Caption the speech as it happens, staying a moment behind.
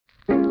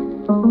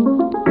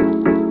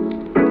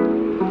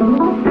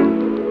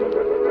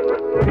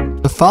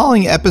The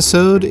following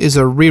episode is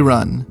a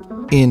rerun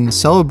in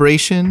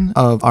celebration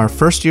of our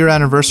first year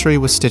anniversary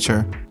with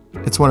Stitcher.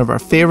 It's one of our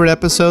favorite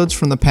episodes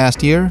from the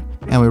past year,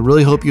 and we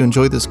really hope you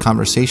enjoyed this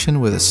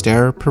conversation with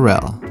Esther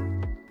Perel.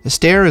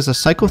 Esther is a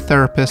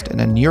psychotherapist and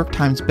a New York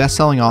Times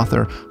bestselling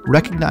author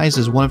recognized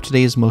as one of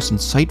today's most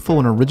insightful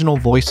and original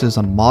voices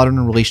on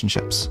modern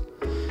relationships.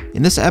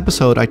 In this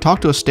episode, I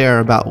talked to Esther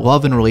about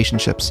love and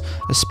relationships,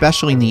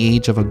 especially in the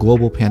age of a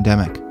global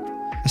pandemic.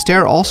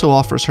 Esther also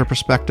offers her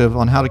perspective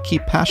on how to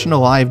keep passion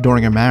alive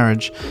during a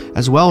marriage,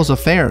 as well as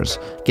affairs,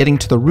 getting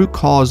to the root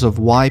cause of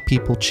why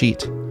people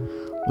cheat.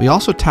 We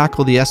also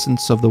tackle the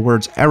essence of the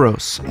words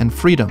Eros and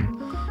freedom,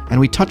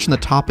 and we touch on the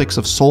topics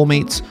of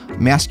soulmates,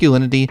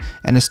 masculinity,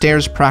 and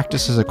Esther's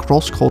practice as a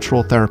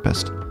cross-cultural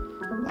therapist.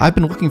 I've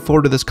been looking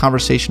forward to this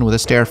conversation with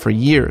Esther for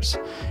years,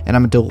 and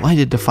I'm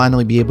delighted to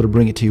finally be able to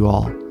bring it to you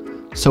all.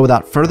 So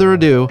without further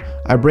ado,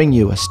 I bring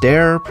you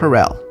Esther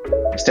Perel.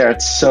 Esther,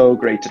 it's so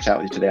great to chat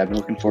with you today. I've been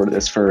looking forward to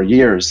this for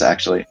years,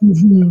 actually.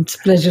 It's a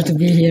pleasure to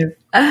be here.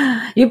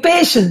 You're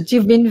patient.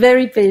 You've been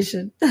very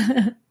patient.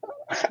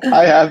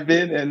 I have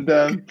been, and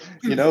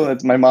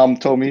as my mom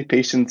told me,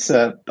 patience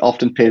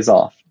often pays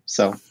off.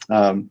 So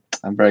I'm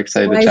very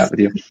excited to chat with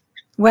you.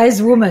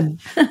 Wise woman.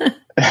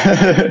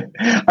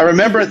 I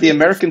remember at the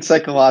American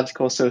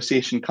Psychological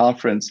Association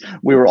conference,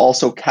 we were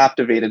also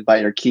captivated by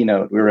your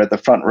keynote. We were at the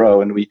front row,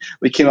 and we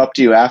came up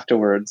to you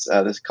afterwards.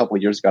 This a couple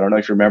of years ago. I don't know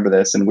if you remember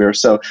this, and we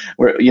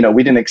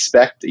didn't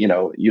expect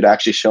you'd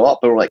actually show up,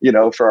 but we're like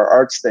for our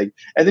arts thing,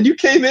 and then you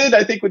came in.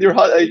 I think with your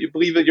you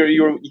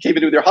came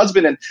in with your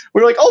husband, and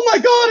we were like, oh my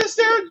God,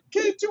 Esther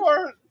came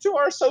to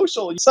our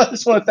social. So I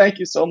just want to thank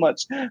you so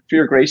much for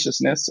your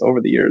graciousness over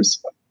the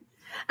years.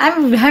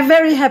 I'm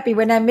very happy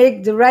when I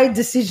make the right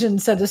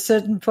decisions at a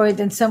certain point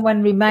and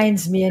someone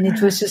reminds me, and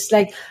it was just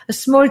like a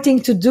small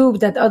thing to do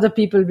that other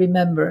people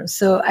remember.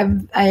 So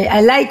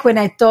I like when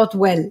I thought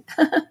well.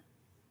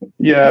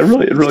 Yeah,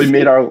 it really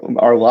made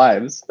our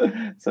lives.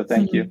 So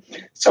thank you.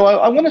 So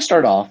I want to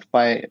start off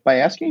by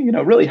asking,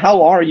 really,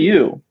 how are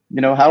you?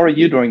 How are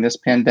you during this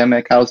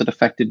pandemic? How has it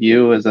affected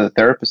you as a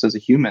therapist, as a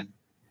human?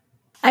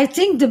 I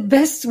think the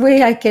best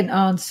way I can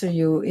answer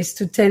you is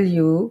to tell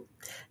you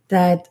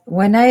that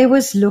when I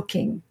was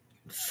looking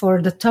for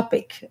the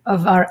topic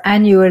of our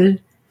annual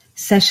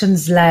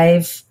Sessions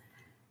Live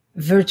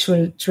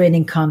virtual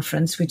training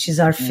conference, which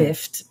is our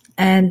fifth,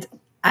 and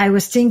I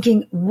was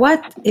thinking,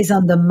 what is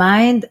on the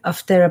mind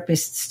of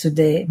therapists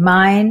today,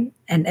 mine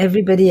and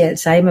everybody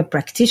else? I am a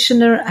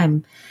practitioner. I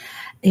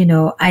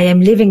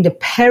am living the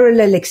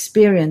parallel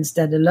experience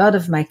that a lot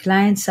of my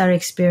clients are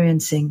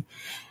experiencing.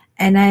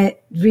 And I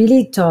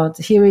really thought,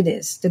 here it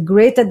is, the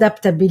great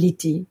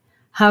adaptability.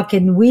 How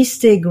can we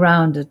stay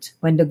grounded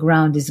when the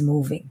ground is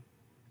moving?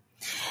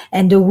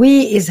 And the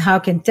we is how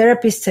can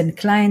therapists and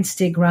clients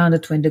stay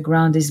grounded when the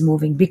ground is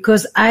moving?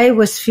 Because I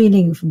was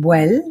feeling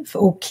well,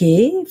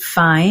 okay,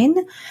 fine,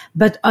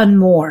 but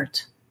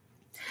unmoored.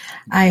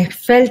 I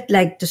felt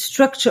like the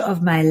structure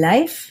of my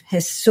life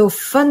has so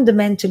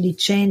fundamentally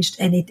changed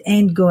and it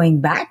ain't going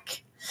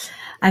back.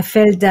 I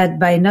felt that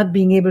by not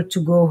being able to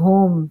go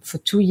home for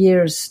 2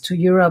 years to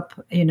Europe,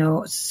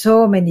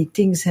 so many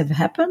things have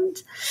happened.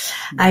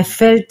 I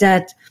felt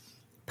that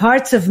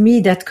parts of me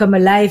that come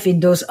alive in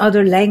those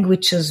other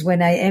languages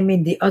when I am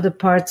in the other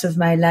parts of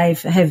my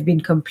life have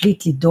been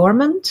completely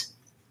dormant.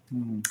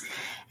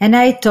 And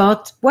I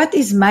thought, what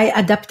is my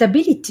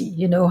adaptability?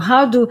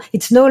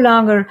 It's no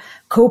longer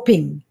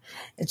coping.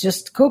 It's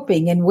just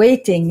coping and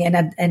waiting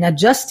and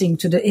adjusting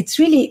it's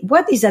really,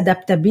 what is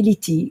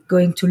adaptability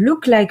going to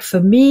look like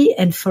for me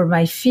and for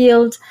my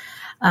field,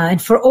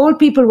 and for all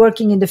people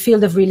working in the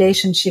field of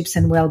relationships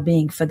and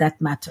well-being for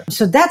that matter.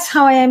 So that's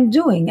how I am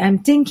doing. I'm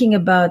thinking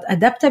about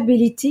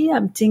adaptability.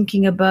 I'm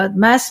thinking about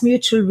mass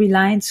mutual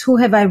reliance. Who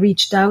have I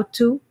reached out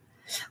to?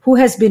 Who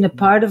has been a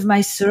part of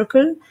my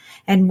circle?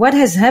 And what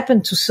has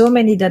happened to so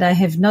many that I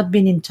have not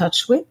been in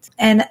touch with?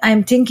 And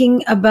I'm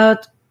thinking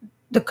about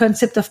the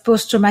concept of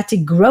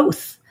post-traumatic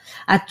growth.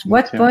 At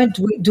what point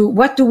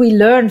what do we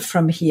learn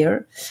from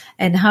here,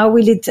 and how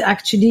will it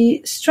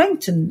actually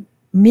strengthen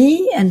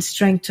me and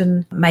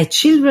strengthen my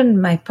children,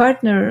 my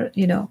partner,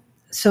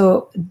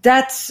 So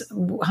that's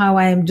how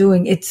I am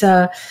doing.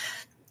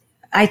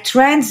 I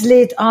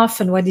translate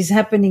often what is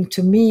happening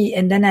to me,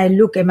 and then I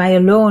look, am I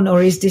alone,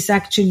 or is this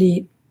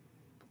actually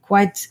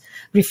quite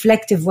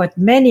reflective what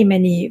many,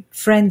 many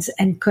friends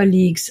and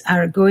colleagues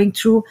are going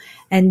through?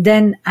 And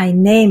then I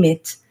name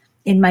it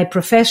in my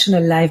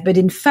professional life, but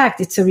in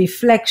fact, it's a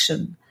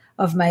reflection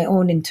of my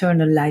own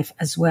internal life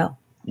as well.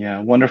 Yeah,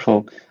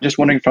 wonderful. Just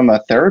wondering from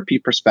a therapy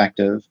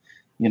perspective,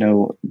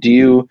 do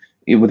you,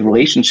 with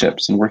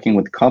relationships and working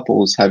with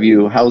couples,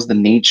 how's the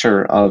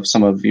nature of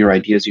some of your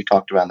ideas you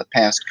talked about in the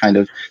past kind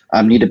of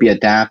need to be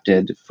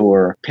adapted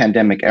for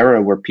pandemic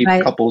era where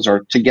couples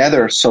are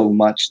together so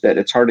much that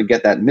it's hard to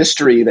get that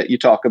mystery that you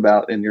talk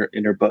about in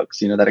your books,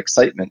 that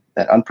excitement,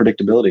 that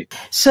unpredictability.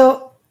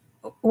 So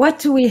what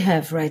do we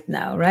have right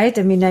now, right?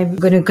 I mean, I'm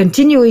going to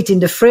continue it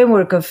in the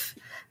framework of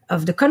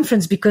the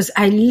conference because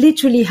I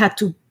literally had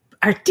to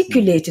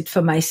articulate it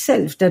for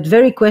myself, that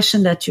very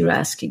question that you're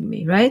asking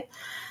me, right?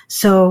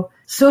 So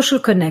social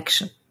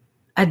connection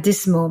at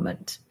this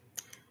moment,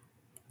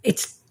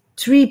 it's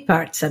 3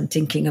 parts I'm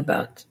thinking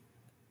about.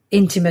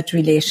 Intimate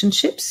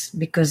relationships,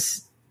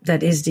 because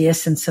that is the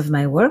essence of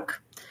my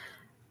work.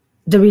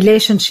 The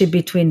relationship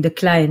between the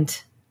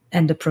client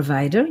and the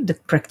provider, the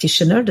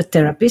practitioner, the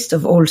therapist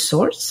of all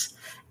sorts,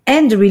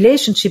 and the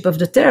relationship of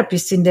the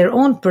therapist in their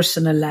own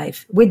personal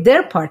life with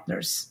their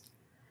partners,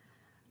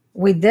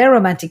 with their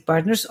romantic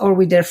partners, or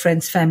with their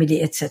friends,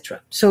 family,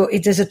 etc. So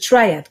it is a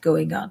triad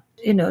going on.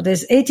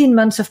 There's 18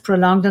 months of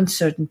prolonged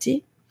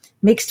uncertainty,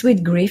 mixed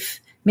with grief,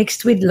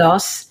 mixed with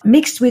loss,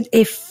 mixed with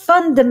a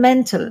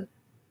fundamental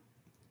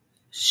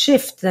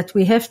shift that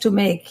we have to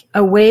make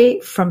away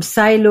from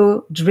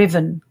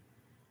silo-driven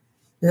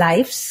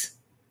lives,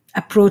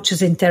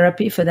 approaches in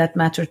therapy for that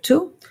matter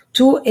too,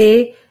 to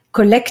a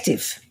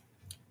collective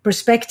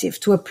perspective,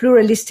 to a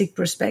pluralistic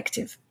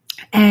perspective.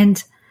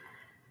 And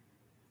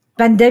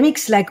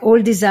pandemics, like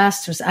all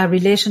disasters, are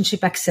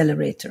relationship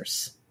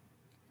accelerators.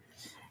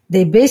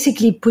 They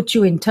basically put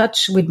you in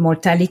touch with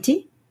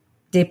mortality.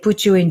 They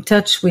put you in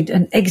touch with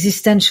an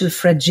existential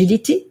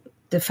fragility,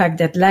 the fact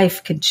that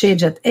life can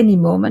change at any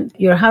moment.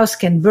 Your house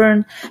can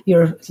burn,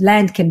 your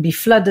land can be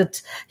flooded,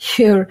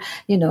 your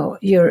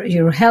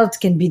health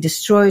can be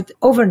destroyed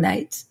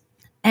overnight.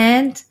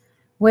 And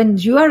when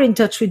you are in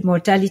touch with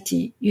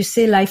mortality, you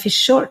say life is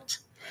short.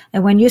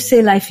 And when you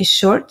say life is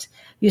short,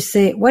 you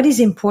say, what is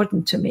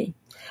important to me?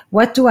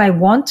 What do I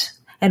want?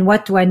 And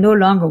what do I no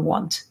longer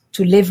want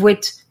to live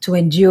with, to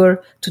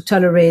endure, to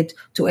tolerate,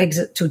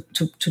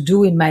 to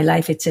do in my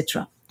life,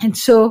 etc. And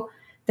so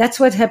that's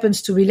what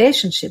happens to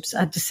relationships.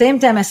 At the same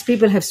time as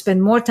people have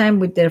spent more time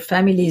with their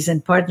families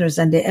and partners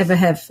than they ever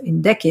have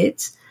in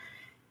decades,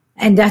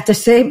 and at the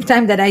same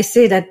time that I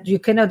say that you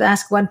cannot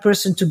ask one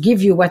person to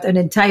give you what an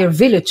entire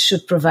village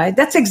should provide,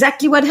 that's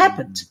exactly what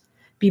happened.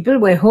 People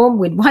were home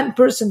with one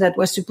person that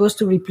was supposed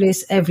to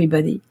replace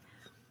everybody.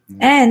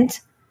 And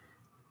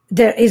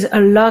there is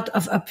a lot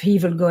of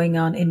upheaval going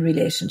on in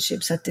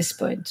relationships at this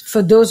point.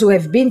 For those who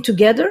have been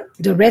together,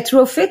 the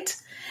retrofit,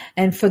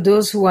 and for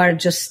those who are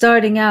just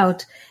starting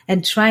out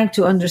and trying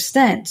to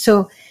understand.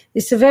 So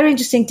it's a very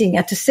interesting thing.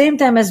 At the same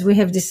time as we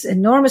have this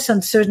enormous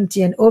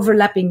uncertainty and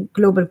overlapping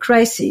global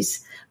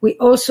crises, we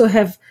also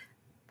have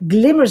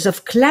glimmers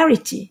of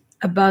clarity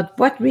about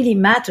what really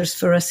matters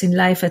for us in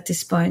life at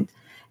this point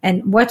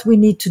and what we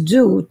need to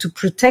do to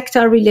protect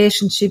our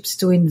relationships,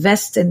 to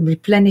invest and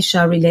replenish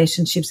our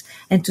relationships,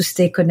 and to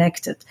stay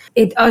connected.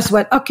 It is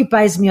what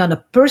occupies me on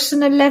a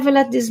personal level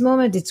at this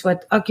moment. It's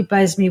what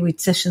occupies me with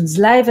Sessions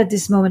Live at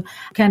this moment,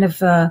 kind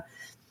of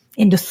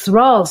in the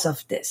thralls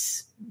of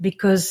this,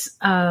 because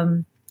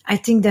I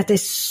think that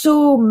there's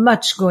so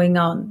much going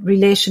on,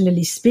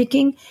 relationally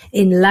speaking,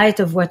 in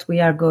light of what we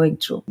are going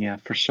through. Yeah,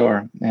 for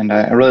sure. And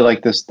I really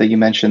like this, that you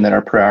mentioned that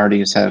our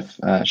priorities have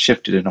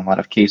shifted in a lot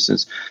of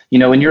cases.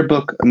 In your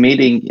book,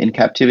 Mating in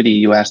Captivity,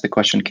 you asked the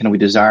question, can we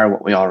desire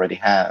what we already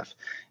have?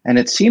 And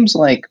it seems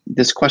like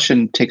this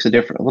question takes a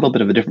little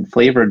bit of a different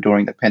flavor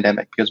during the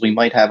pandemic, because we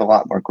might have a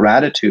lot more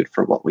gratitude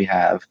for what we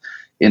have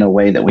in a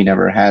way that we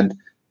never had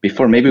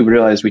before. Maybe we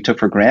realized we took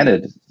for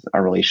granted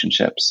our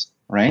relationships,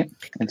 right?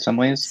 In some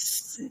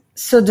ways.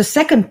 So the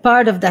second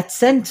part of that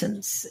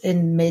sentence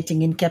in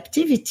Mating in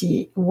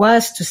Captivity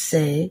was to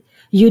say,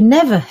 you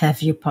never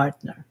have your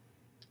partner.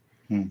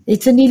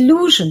 It's an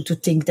illusion to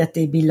think that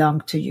they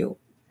belong to you.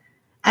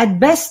 At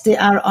best, they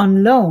are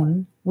on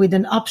loan with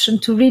an option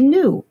to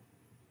renew.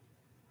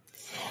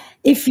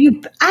 If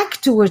you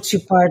act towards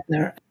your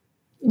partner,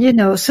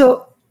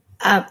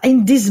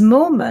 in this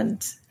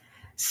moment,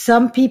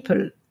 some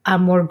people are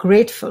more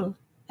grateful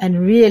and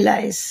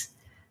realize,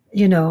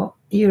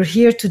 you're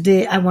here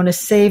today. I want to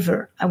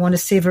savor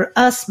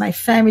us, my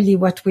family,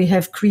 what we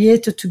have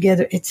created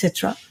together,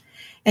 etc.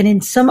 And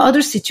in some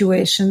other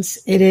situations,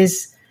 there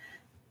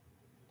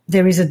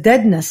is a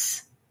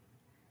deadness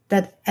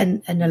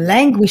and a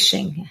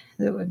languishing,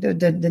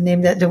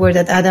 the word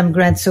that Adam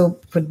Grant so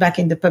put back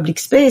in the public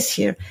space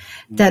here,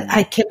 that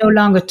I can no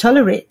longer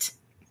tolerate.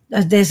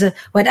 There's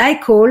what I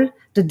call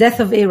the death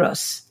of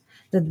Eros,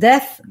 the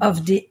death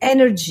of the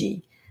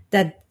energy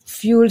that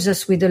fuels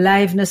us with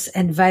aliveness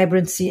and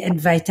vibrancy and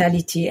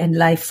vitality and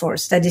life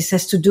force. That this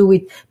has to do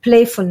with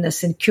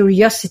playfulness and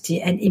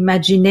curiosity and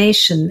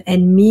imagination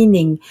and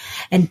meaning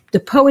and the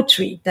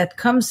poetry that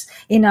comes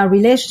in our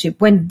relationship.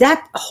 When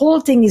that whole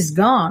thing is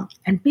gone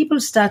and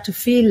people start to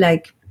feel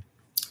like,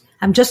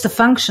 I'm just a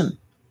function.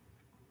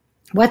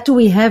 What do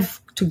we have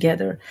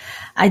together?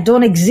 I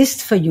don't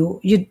exist for you.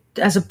 You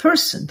as a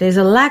person. There's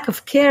a lack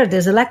of care.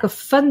 There's a lack of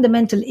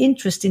fundamental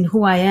interest in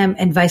who I am,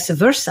 and vice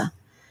versa.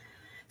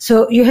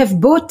 So you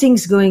have both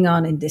things going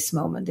on in this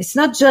moment. It's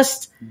not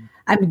just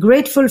I'm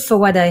grateful for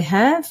what I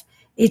have.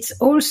 It's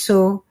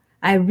also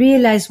I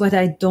realize what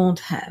I don't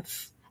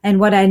have and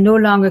what I no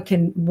longer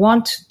can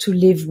want to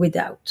live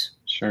without.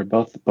 Sure,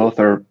 both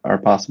are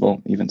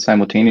possible, even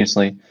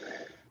simultaneously.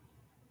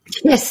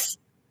 Yes.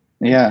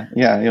 Yeah.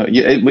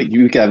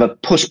 You can have a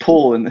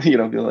push-pull and, be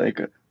like,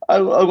 I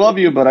love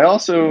you, but I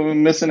also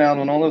am missing out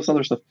on all this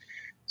other stuff.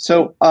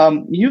 So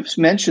you've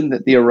mentioned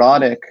that the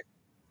erotic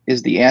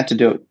is the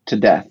antidote to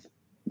death.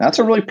 That's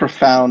a really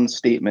profound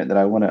statement that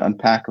I want to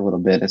unpack a little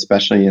bit,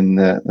 especially in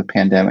the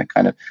pandemic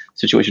kind of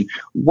situation.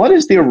 What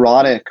does the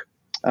erotic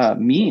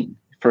mean?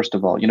 First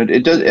of all,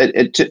 it does.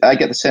 I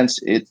get the sense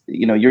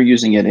you're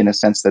using it in a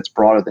sense that's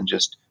broader than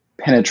just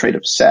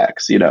penetrative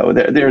sex.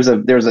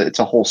 It's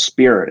a whole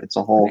spirit. It's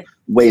a whole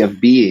way of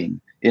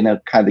being in a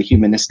kind of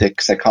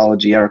humanistic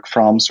psychology, Erich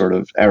Fromm sort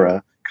of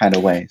era kind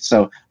of way.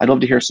 So I'd love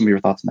to hear some of your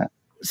thoughts on that.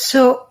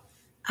 So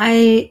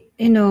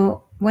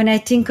when I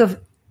think of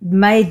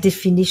my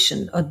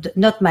definition, or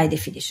not my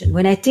definition,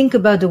 when I think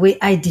about the way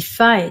I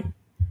define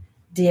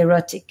the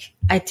erotic,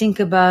 I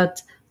think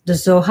about the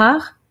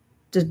Zohar,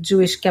 the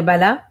Jewish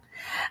Kabbalah.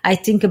 I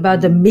think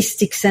about the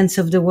mystic sense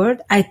of the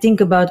word. I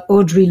think about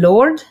Audre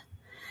Lorde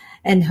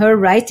and her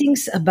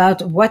writings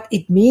about what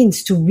it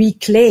means to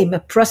reclaim, a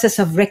process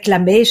of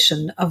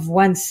reclamation of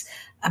one's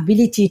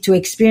ability to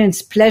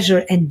experience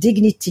pleasure and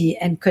dignity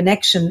and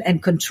connection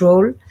and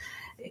control.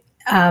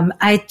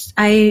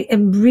 I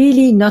am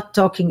really not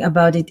talking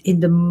about it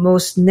in the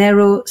most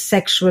narrow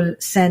sexual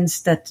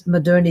sense that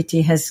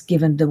modernity has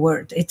given the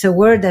word. It's a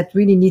word that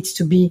really needs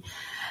to be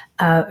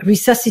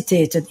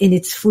resuscitated in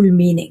its full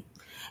meaning.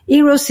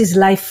 Eros is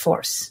life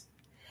force.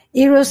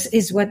 Eros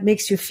is what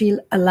makes you feel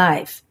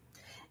alive.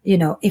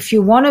 If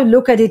you want to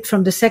look at it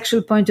from the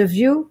sexual point of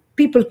view,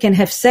 people can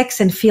have sex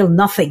and feel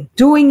nothing.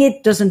 Doing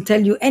it doesn't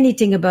tell you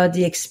anything about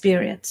the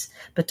experience,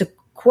 but the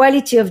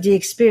quality of the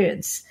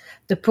experience,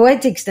 the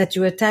poetics that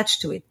you attach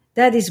to it,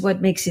 that is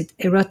what makes it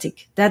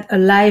erotic, that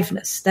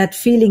aliveness, that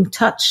feeling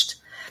touched,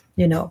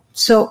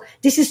 So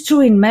this is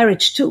true in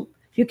marriage too.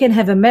 You can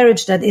have a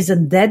marriage that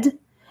isn't dead,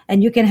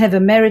 and you can have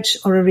a marriage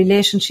or a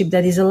relationship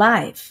that is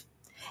alive.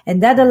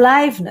 And that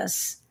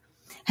aliveness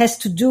has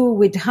to do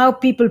with how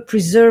people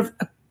preserve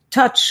a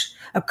touch,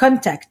 a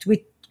contact with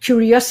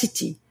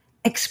curiosity,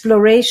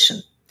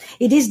 exploration.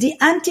 It is the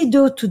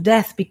antidote to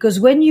death, because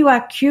when you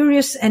are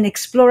curious and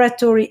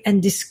exploratory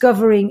and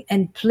discovering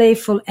and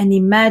playful and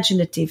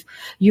imaginative,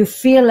 you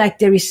feel like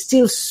there is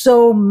still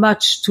so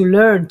much to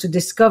learn, to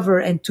discover,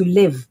 and to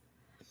live.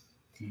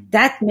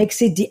 That makes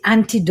it the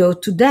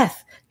antidote to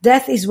death.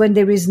 Death is when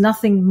there is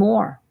nothing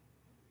more.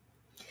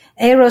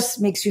 Eros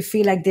makes you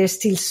feel like there's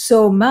still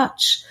so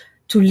much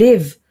to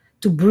live,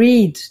 to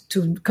breathe,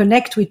 to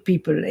connect with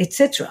people,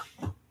 etc.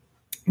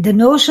 The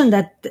notion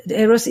that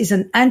Eros is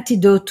an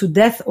antidote to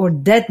death or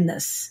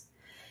deadness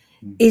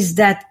is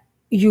that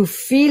you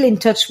feel in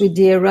touch with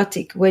the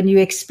erotic when you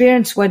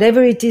experience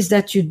whatever it is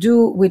that you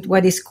do with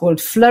what is called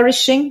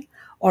flourishing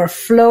or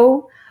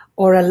flow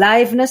or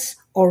aliveness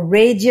or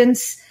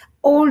radiance,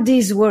 all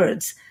these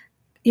words,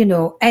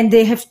 and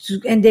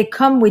they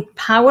come with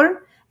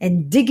power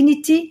and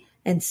dignity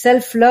and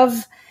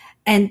self-love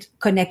and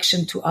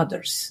connection to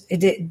others.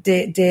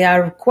 They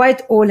are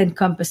quite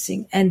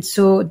all-encompassing. And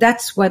so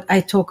that's what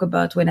I talk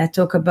about when I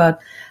talk about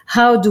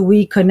how do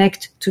we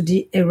connect to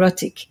the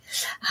erotic?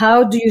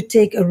 How do you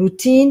take a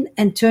routine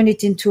and turn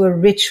it into a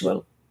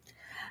ritual?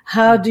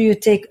 How do you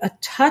take a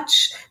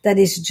touch that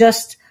is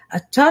just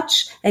a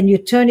touch and you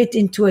turn it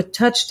into a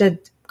touch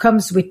that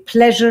comes with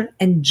pleasure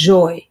and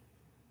joy?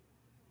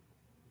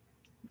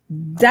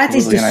 That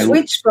Absolutely. Is the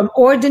switch from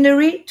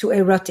ordinary to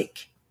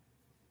erotic.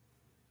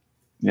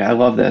 Yeah, I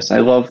love this. I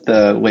love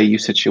the way you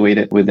situate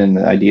it within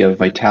the idea of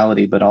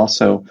vitality, but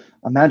also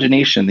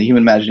imagination, the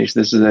human imagination.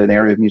 This is an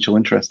area of mutual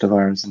interest of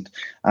ours. And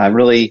I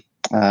really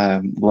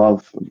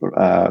love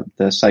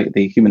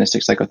the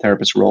humanistic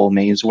psychotherapist Roll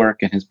May's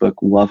work in his book,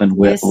 Love and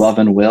Will. Yes. Love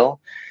and Will.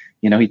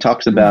 He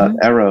talks about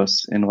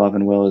Eros in Love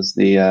and Will as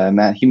the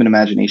human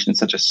imagination is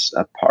such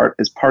a part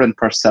and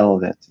parcel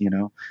of it,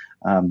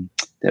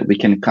 that we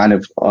can kind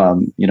of,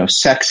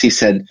 sex, he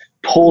said,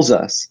 pulls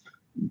us.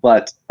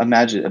 But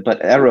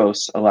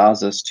Eros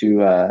allows us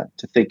to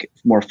think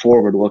more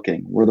forward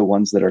looking. We're the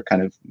ones that are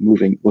kind of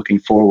looking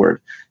forward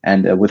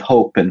and with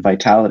hope and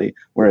vitality,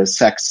 whereas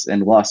sex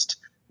and lust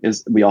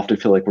we often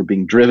feel like we're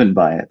being driven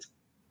by it,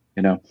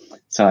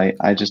 So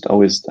I just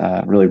always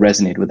really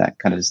resonate with that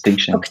kind of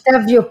distinction.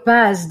 Octavio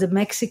Paz, the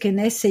Mexican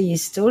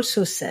essayist,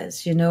 also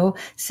says,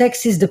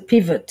 sex is the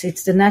pivot.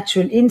 It's the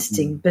natural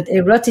instinct, but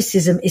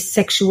eroticism is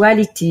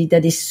sexuality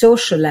that is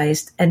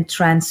socialized and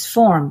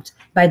transformed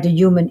by the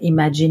human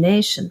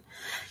imagination.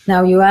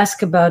 Now, you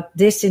ask about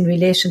this in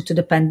relation to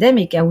the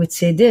pandemic. I would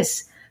say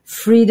this: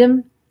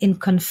 freedom in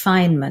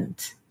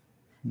confinement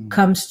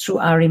comes through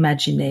our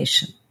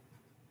imagination.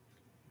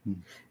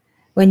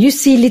 When you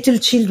see little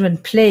children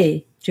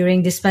play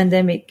during this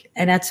pandemic,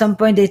 and at some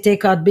point they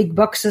take out big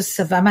boxes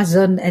of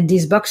Amazon, and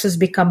these boxes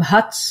become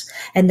huts,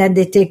 and then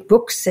they take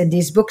books, and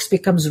these books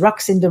becomes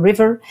rocks in the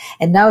river,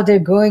 and now they're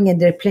going and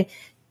they're playing.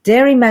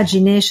 Their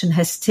imagination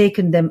has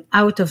taken them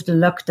out of the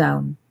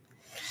lockdown.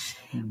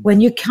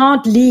 When you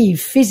can't leave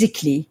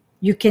physically,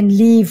 you can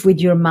leave with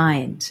your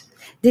mind.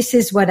 This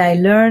is what I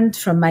learned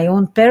from my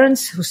own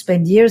parents who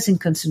spent years in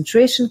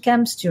concentration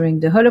camps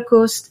during the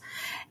Holocaust.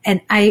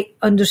 And I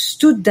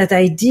understood that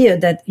idea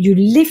that you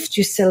lift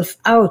yourself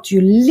out,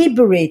 you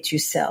liberate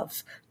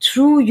yourself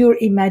through your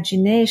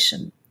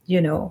imagination,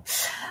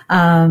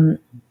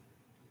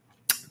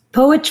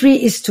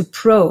 Poetry is to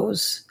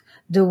prose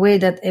the way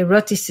that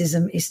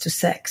eroticism is to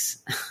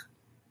sex.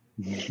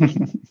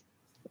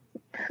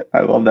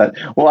 I love that.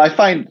 Well, I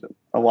find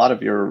a lot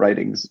of your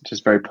writings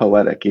just very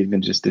poetic,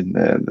 even just in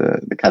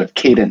the kind of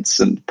cadence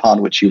and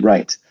upon which you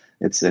write.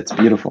 It's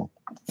beautiful.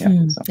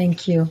 Yeah,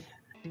 Thank you.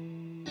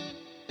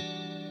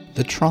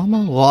 The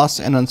trauma, loss,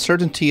 and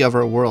uncertainty of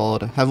our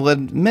world have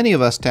led many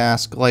of us to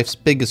ask life's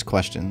biggest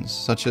questions,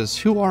 such as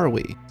who are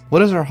we?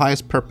 What is our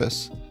highest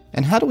purpose?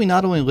 And how do we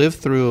not only live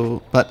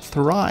through, but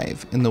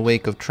thrive in the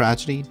wake of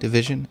tragedy,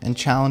 division, and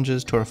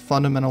challenges to our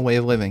fundamental way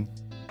of living?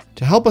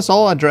 To help us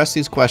all address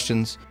these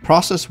questions,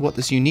 process what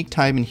this unique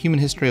time in human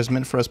history has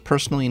meant for us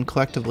personally and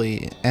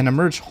collectively, and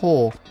emerge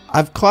whole,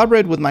 I've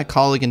collaborated with my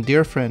colleague and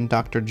dear friend,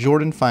 Dr.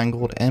 Jordan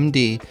Feingold,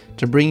 MD,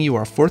 to bring you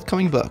our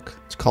forthcoming book.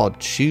 It's called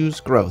Choose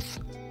Growth,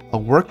 a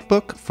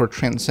workbook for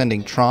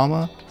transcending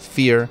trauma,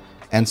 fear,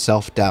 and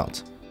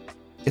self-doubt.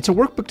 It's a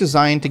workbook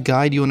designed to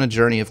guide you on a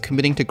journey of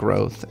committing to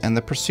growth and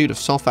the pursuit of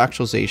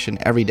self-actualization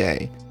every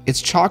day. It's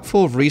chock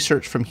full of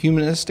research from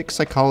humanistic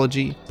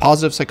psychology,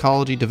 positive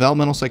psychology,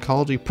 developmental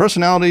psychology,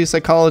 personality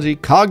psychology,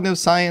 cognitive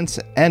science,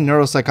 and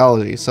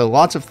neuropsychology. So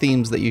lots of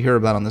themes that you hear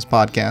about on this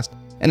podcast.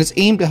 And it's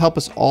aimed to help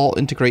us all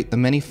integrate the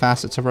many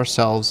facets of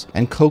ourselves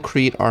and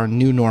co-create our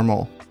new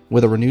normal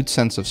with a renewed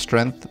sense of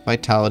strength,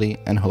 vitality,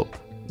 and hope.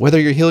 Whether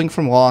you're healing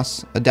from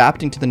loss,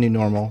 adapting to the new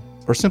normal,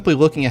 or simply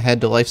looking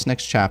ahead to life's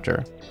next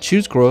chapter,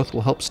 Choose Growth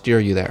will help steer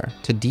you there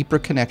to deeper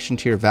connection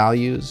to your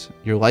values,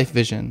 your life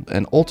vision,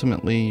 and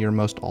ultimately your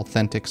most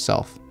authentic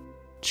self.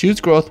 Choose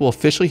Growth will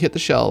officially hit the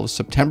shelves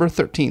September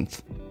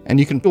 13th,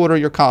 and you can order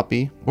your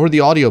copy or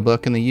the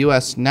audiobook in the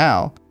US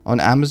now on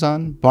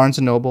Amazon, Barnes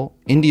 & Noble,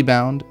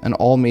 IndieBound, and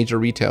all major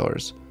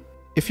retailers.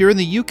 If you're in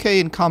the UK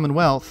and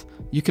Commonwealth,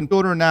 you can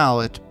order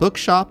now at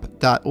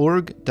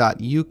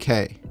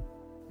bookshop.org.uk.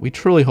 We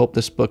truly hope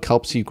this book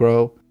helps you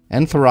grow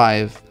and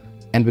thrive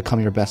and become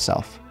your best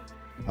self.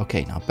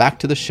 Okay, now back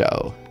to the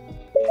show.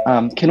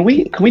 Can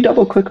we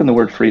double click on the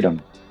word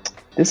freedom?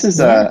 This is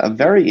a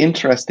very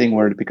interesting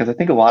word because I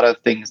think a lot of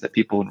things that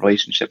people in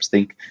relationships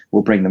think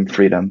will bring them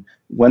freedom.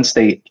 Once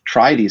they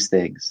try these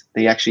things,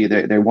 they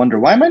wonder,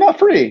 why am I not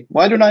free?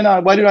 Why do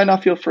I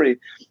not feel free?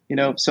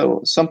 So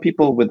some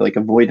people with like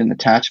avoidant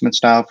attachment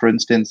style, for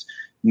instance,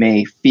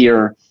 may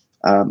fear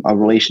a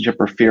relationship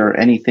or fear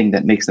anything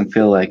that makes them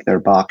feel like they're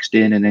boxed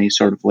in any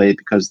sort of way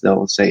because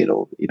they'll say it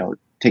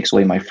takes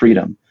away my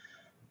freedom.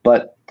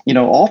 But,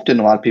 often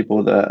a lot of people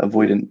with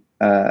avoidant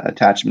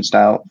attachment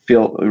style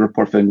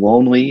report feeling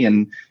lonely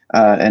and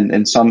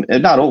some,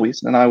 not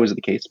always, and not always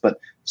the case, but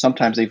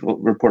sometimes they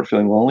report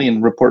feeling lonely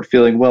and report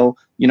feeling,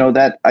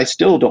 that I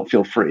still don't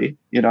feel free.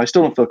 I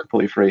still don't feel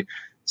completely free.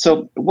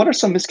 So what are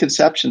some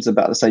misconceptions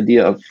about this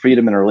idea of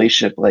freedom in a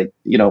relationship? Like,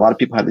 a lot of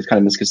people have these kind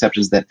of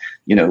misconceptions that,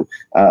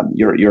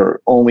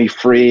 you're only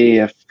free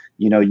if,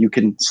 you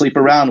can sleep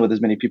around with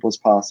as many people as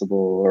possible,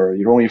 or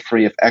you're only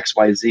free if X,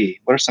 Y, Z.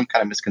 What are some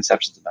kind of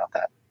misconceptions about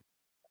that?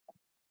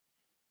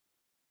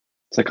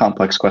 It's a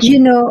complex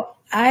question.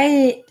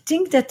 I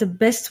think that the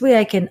best way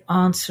I can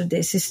answer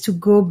this is to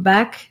go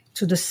back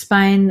to the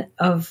spine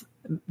of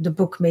the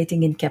book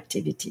Mating in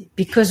Captivity,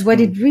 because what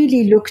it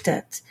really looked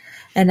at,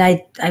 and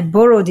I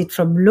borrowed it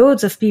from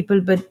loads of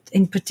people, but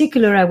in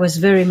particular, I was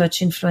very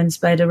much influenced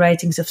by the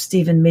writings of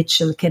Stephen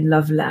Mitchell, Can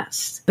Love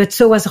Last? But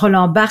so was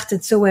Roland Barthes,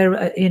 and so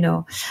were,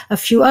 a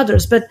few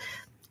others. But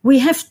we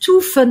have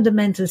two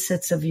fundamental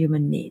sets of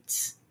human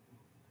needs.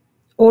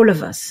 All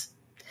of us.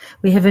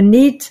 We have a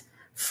need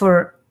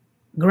for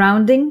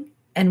grounding,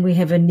 and we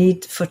have a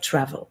need for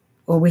travel,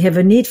 or we have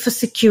a need for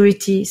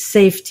security,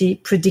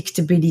 safety,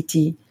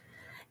 predictability,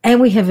 and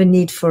we have a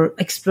need for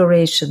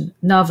exploration,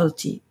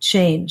 novelty,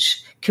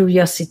 change,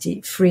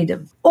 curiosity,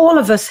 freedom. All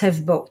of us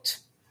have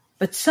both,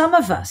 but some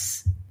of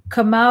us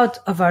come out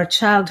of our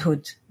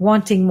childhood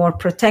wanting more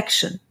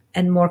protection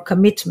and more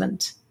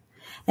commitment,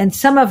 and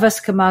some of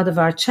us come out of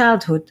our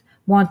childhood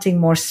wanting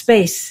more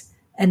space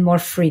and more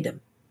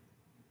freedom.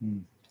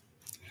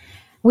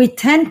 We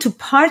tend to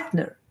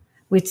partner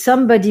with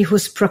somebody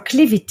whose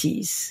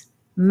proclivities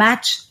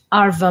match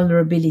our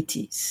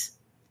vulnerabilities,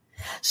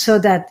 so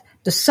that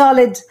the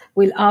solid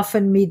will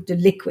often meet the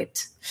liquid.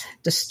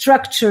 The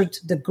structured,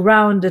 the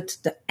grounded,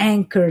 the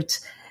anchored,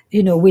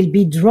 will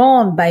be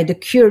drawn by the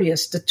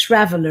curious, the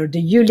traveler,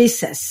 the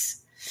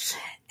Ulysses.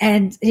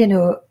 And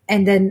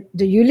then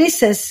the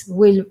Ulysses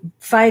will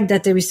find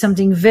that there is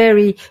something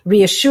very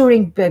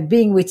reassuring by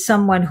being with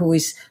someone who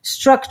is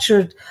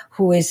structured,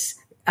 who is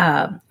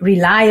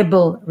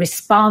reliable,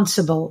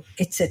 responsible,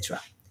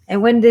 etc.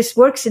 And when this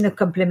works in a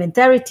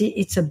complementarity,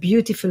 it's a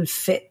beautiful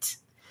fit.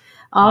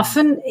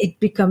 Often it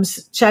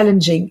becomes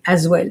challenging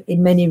as well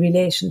in many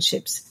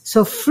relationships.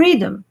 So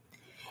freedom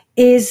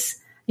is,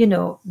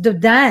 the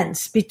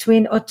dance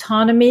between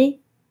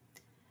autonomy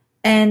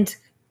and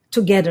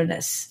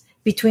togetherness,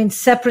 between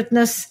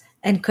separateness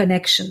and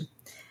connection.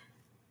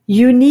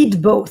 You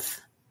need both.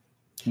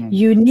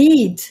 You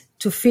need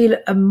to feel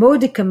a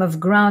modicum of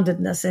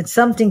groundedness and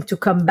something to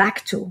come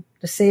back to,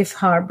 the safe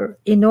harbor,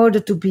 in order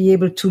to be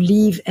able to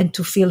leave and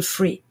to feel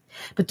free.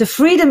 But the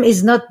freedom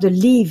is not the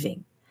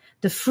leaving.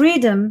 The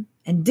freedom,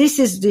 and this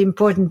is the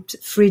important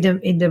freedom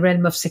in the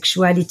realm of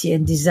sexuality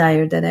and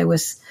desire that I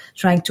was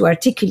trying to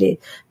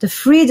articulate. The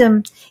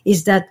freedom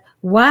is that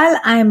while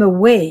I'm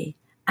away,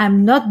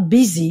 I'm not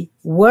busy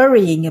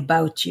worrying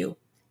about you,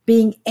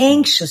 being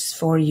anxious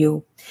for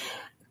you,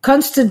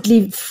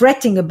 constantly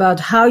fretting about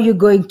how you're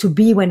going to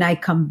be when I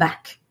come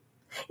back.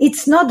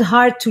 It's not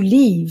hard to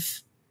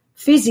leave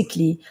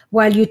physically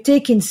while you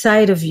take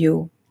inside of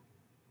you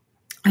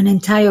an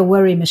entire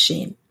worry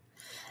machine.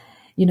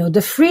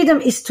 The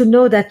freedom is to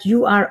know that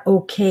you are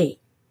okay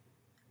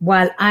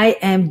while I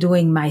am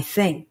doing my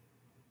thing.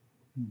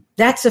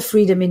 That's a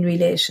freedom in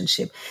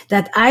relationship,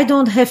 that I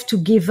don't have to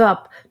give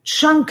up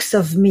chunks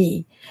of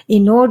me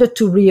in order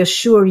to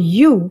reassure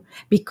you,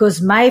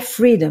 because my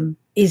freedom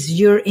is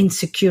your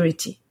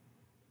insecurity.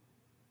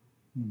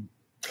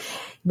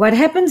 What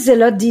happens a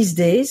lot these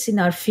days in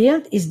our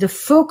field is the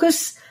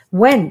focus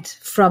went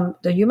from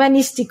the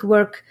humanistic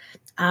work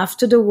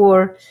after the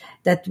war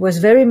that was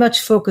very much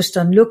focused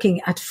on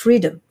looking at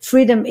freedom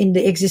in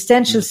the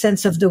existential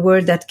sense of the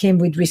word, that came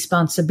with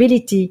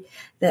responsibility,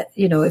 that,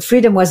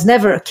 freedom was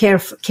never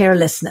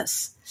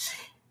carelessness.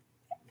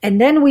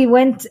 And then we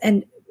went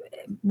and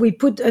we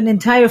put an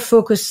entire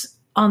focus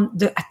on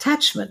the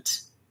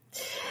attachment.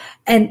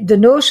 And the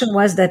notion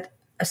was that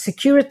a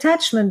secure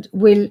attachment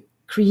will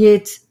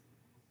create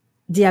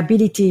the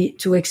ability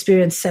to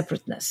experience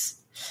separateness.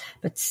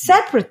 But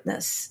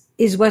separateness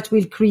is what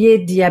will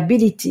create the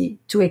ability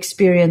to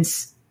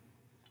experience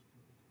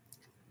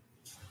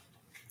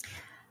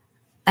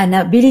an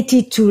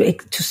ability to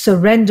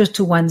surrender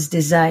to one's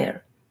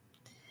desire.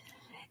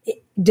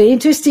 The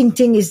interesting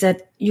thing is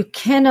that you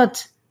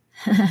cannot,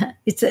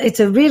 it's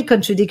a real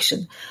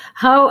contradiction,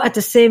 how at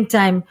the same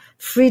time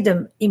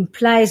freedom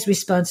implies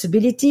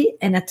responsibility,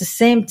 and at the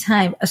same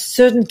time a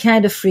certain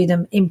kind of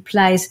freedom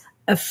implies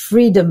a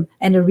freedom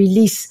and a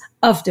release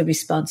of the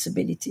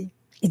responsibility.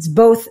 It's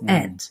both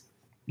and.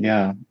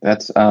 Yeah,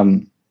 that's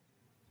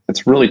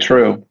really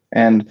true.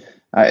 And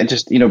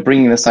just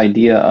bringing this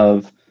idea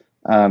of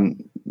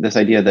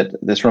that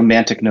this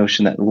romantic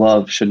notion that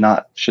love should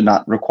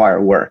not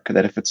require work.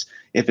 That if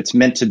it's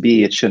meant to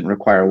be, it shouldn't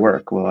require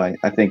work. Well,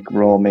 I think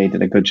Roel May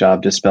did a good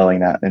job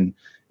dispelling that in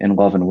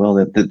Love and Will.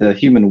 That the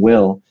human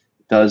will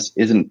is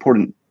an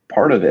important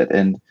part of it.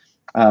 And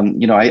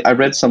I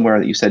read somewhere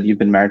that you said you've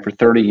been married for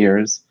 30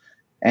 years.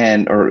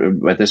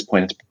 Or at this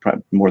point, it's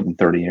probably more than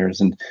 30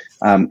 years, and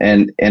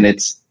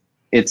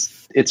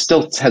it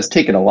still has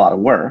taken a lot of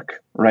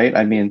work, right?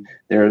 I mean,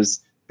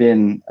 there's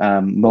been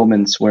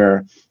moments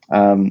where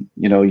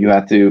you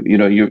have to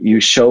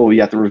you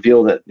have to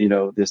reveal that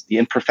the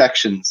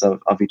imperfections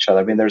of each other.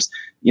 I mean, there's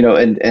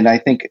and I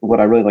think what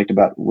I really liked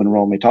about when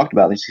Roel May talked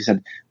about this, he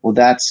said, well,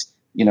 that's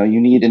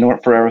you need, in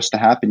order for Eros to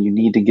happen, you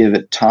need to give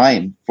it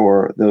time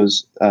for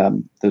those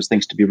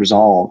things to be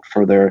resolved,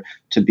 for there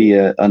to be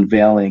a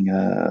unveiling,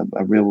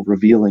 a real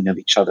revealing of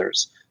each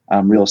other's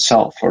real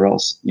self, or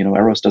else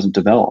Eros doesn't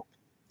develop.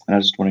 And I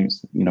was just wondering,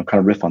 kind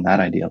of riff on that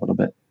idea a little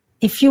bit.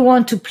 If you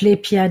want to play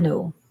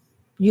piano,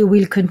 you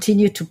will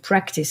continue to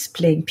practice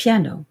playing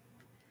piano.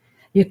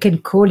 You can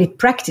call it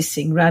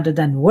practicing rather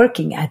than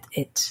working at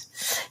it.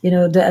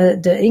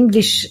 The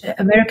English,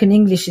 American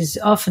English, is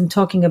often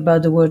talking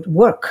about the word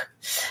work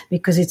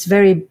because it's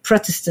very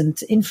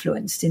Protestant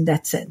influenced in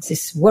that sense.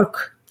 It's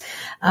work.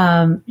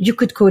 You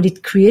could call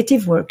it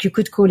creative work. You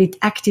could call it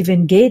active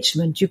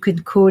engagement. You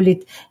could call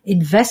it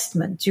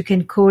investment. You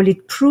can call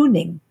it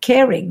pruning,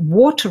 caring,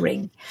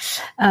 watering.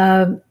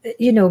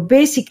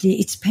 Basically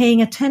it's paying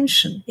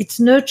attention. It's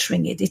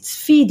nurturing it. It's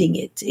feeding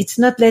it. It's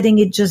not letting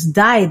it just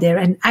die there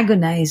and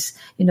agonize,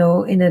 in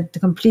a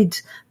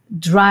complete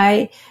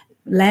dry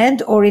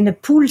land or in a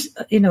pool,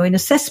 in a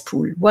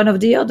cesspool, one or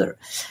the other.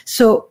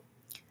 So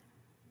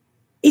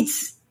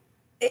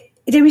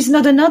there is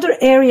not another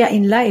area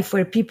in life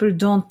where people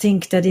don't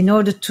think that in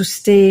order to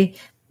stay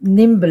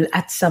nimble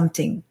at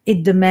something,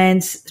 it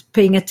demands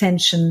paying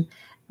attention,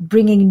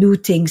 bringing new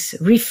things,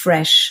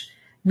 refresh,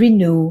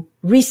 renew,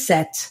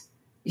 reset,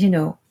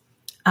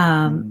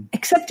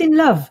 except in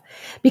love.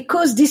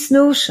 Because this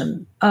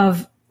notion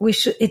of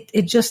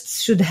it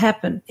just should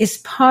happen is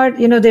part,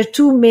 there are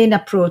two main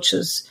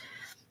approaches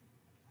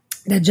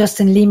that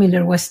Justin Lee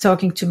Miller was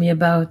talking to me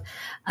about.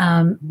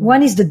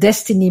 One is the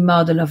destiny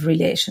model of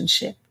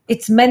relationship.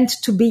 It's meant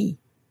to be.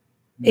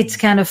 It's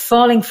kind of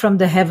falling from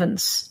the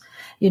heavens,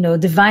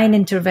 divine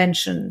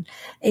intervention.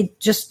 It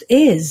just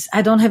is.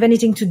 I don't have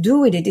anything to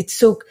do with it.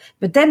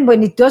 But then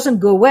when it doesn't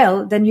go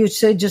well, then you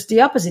say just the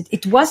opposite.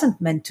 It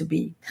wasn't meant to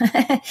be.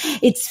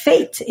 It's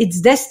fate.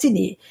 It's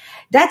destiny.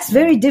 That's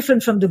very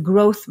different from the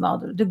growth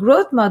model. The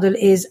growth model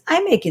is I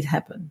make it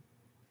happen.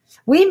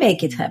 We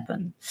make it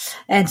happen.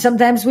 And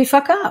sometimes we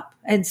fuck up.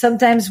 And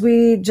sometimes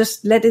we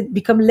just let it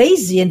become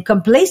lazy and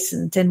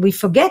complacent and we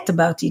forget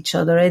about each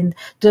other. And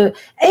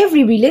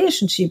every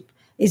relationship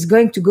is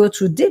going to go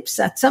through dips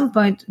at some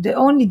point. The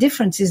only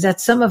difference is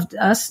that some of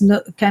us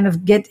kind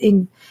of get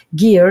in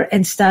gear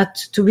and start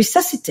to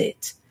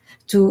resuscitate,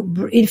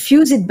 to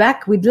infuse it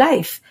back with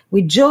life,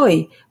 with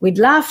joy, with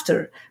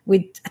laughter,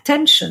 with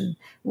attention,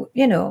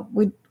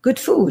 with good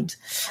food,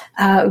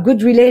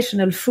 good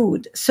relational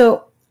food.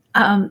 So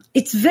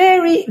it's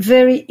very,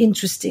 very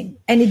interesting.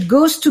 And it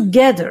goes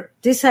together,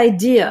 this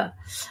idea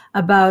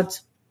about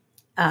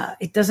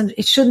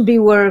it shouldn't be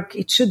work.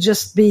 It should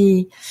just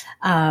be,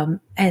 and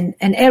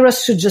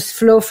Eros should just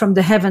flow from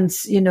the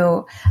heavens,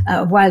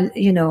 while,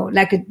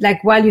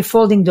 like while you're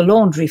folding the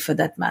laundry, for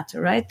that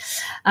matter, right?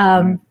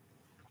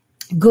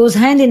 Goes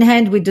hand in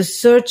hand with the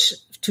search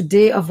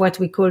today of what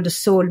we call the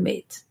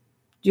soulmate.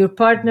 Your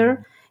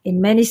partner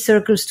in many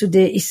circles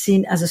today is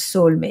seen as a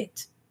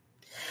soulmate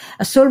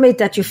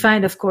that you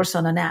find, of course,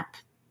 on an app.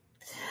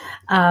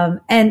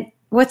 And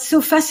what's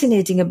so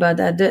fascinating about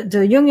that,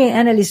 the Jungian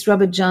analyst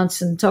Robert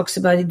Johnson talks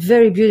about it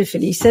very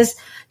beautifully. He says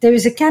there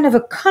is a kind of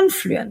a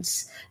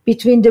confluence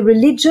between the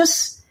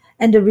religious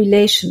and the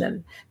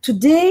relational.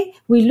 Today,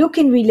 we look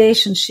in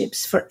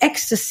relationships for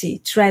ecstasy,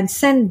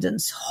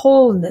 transcendence,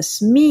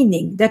 wholeness,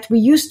 meaning that we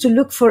used to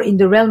look for in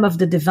the realm of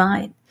the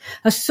divine.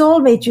 A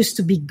soulmate used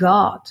to be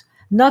God,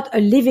 not a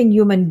living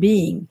human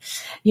being,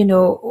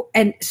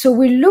 and so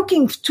we're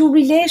looking to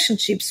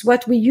relationships,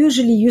 what we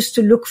usually used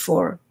to look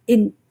for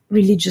in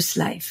religious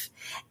life.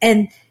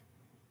 And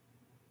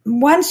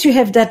once you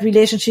have that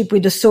relationship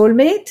with a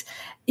soulmate,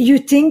 you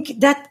think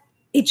that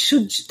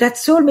that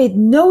soulmate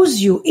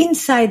knows you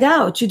inside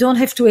out. You don't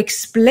have to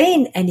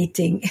explain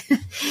anything.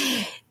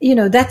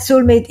 That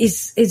soulmate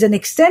is an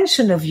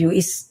extension of you,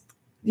 is,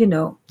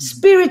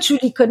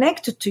 spiritually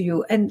connected to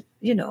you. And,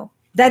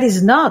 that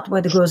is not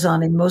what goes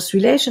on in most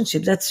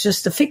relationships. That's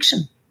just a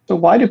fiction. So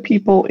why do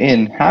people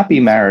in happy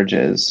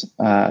marriages,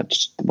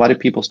 why do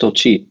people still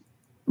cheat?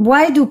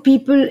 Why do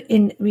people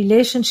in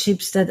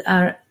relationships that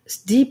are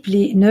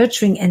deeply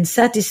nurturing and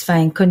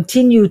satisfying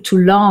continue to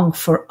long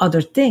for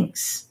other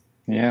things?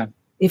 Yeah.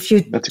 If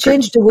you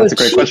change the word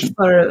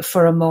cheat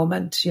for a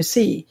moment, you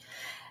see,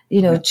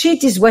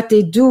 cheat is what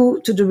they do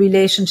to the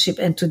relationship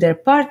and to their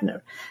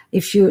partner.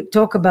 If you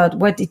talk about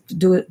what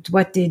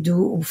they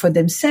do for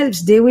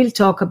themselves, they will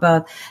talk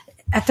about,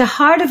 at the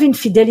heart of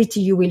infidelity,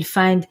 you will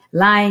find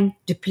lying,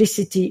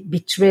 duplicity,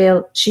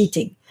 betrayal,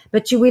 cheating.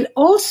 But you will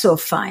also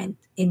find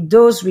in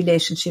those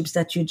relationships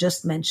that you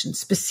just mentioned,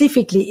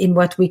 specifically in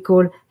what we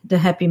call the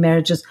happy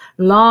marriages,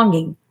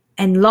 longing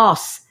and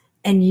loss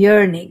and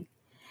yearning.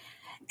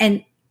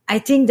 And I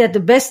think that the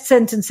best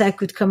sentence I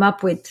could come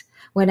up with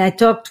when I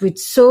talked with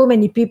so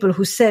many people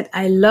who said,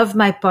 I love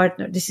my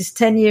partner. This is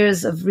 10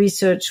 years of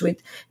research with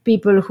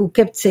people who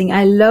kept saying,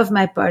 I love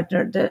my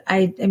partner.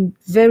 I am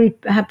very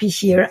happy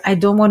here. I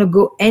don't want to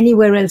go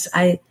anywhere else.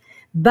 And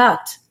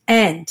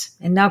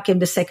now came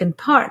the second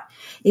part,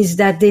 is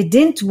that they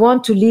didn't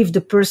want to leave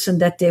the person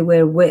that they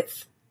were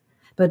with.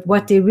 But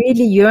what they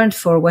really yearned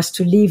for was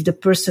to leave the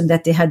person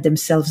that they had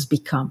themselves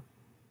become.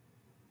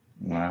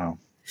 Wow.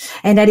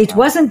 And that it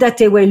wasn't that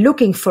they were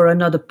looking for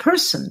another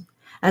person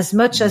as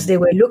much as they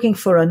were looking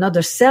for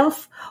another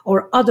self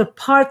or other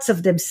parts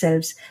of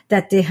themselves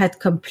that they had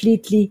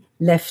completely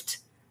left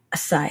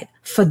aside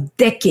for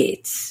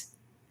decades.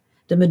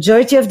 The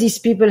majority of these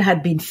people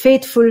had been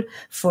faithful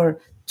for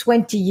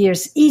 20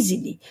 years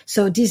easily.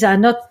 So these are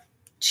not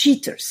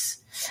cheaters.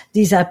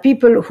 These are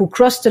people who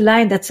crossed a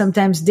line that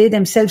sometimes they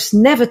themselves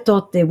never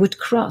thought they would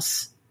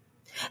cross.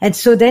 And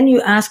so then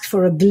you ask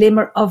for a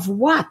glimmer of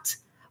what?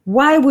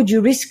 Why would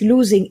you risk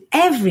losing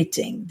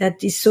everything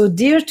that is so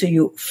dear to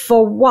you?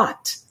 For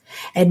what?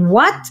 And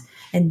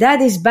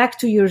that is back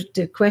to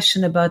the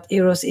question about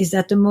Eros, is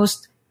that the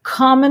most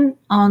common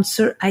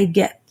answer I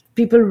get.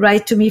 People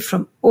write to me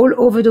from all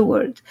over the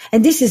world.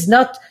 And this is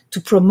not to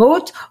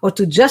promote or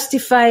to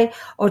justify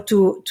or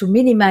to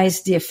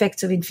minimize the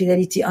effects of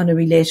infidelity on a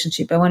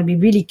relationship. I want to be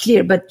really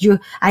clear, but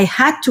I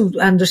had to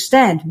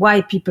understand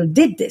why people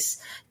did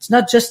this. It's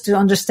not just to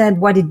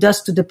understand what it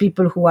does to the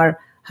people who are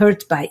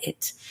hurt by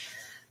it.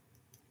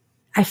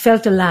 I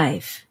felt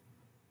alive.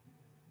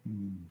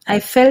 I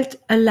felt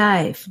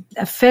alive.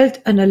 I felt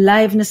an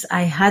aliveness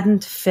I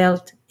hadn't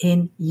felt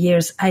in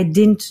years. I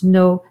didn't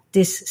know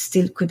this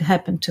still could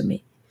happen to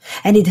me.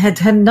 And it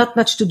had not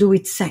much to do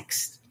with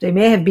sex. There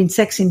may have been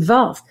sex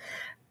involved,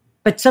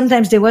 but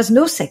sometimes there was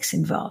no sex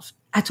involved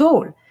at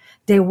all.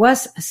 There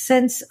was a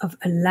sense of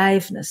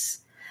aliveness,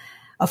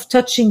 of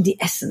touching the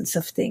essence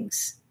of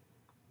things.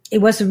 It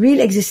was a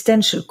real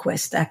existential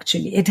quest,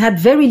 actually. It had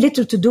very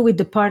little to do with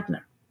the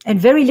partner and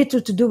very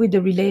little to do with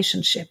the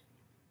relationship.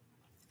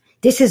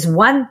 This is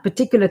one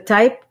particular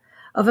type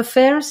of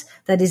affairs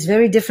that is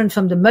very different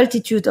from the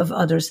multitude of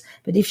others.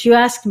 But if you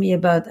ask me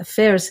about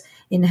affairs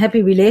in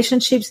happy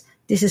relationships,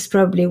 this is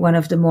probably one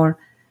of the more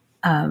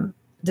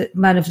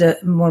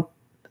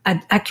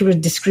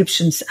accurate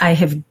descriptions I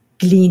have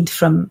gleaned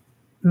from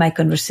my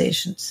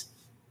conversations.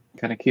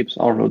 Kind of keeps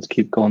all roads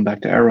keep going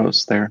back to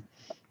Eros there,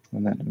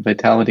 and that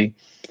vitality.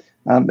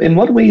 In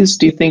what ways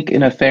do you think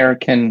an affair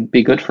can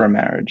be good for a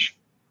marriage?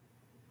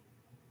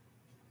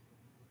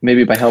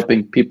 Maybe by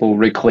helping people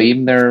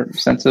reclaim their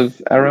sense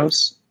of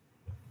Eros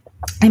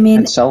I mean,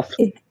 and self.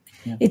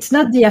 It's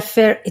not the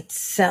affair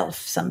itself.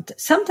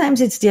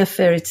 Sometimes it's the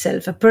affair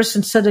itself. A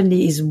person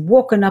suddenly is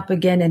woken up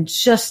again and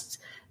just,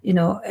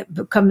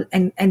 become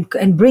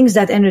and brings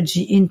that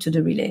energy into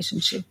the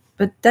relationship.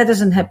 But that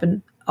doesn't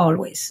happen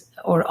always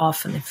or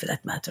often, for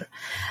that matter.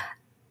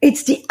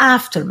 It's the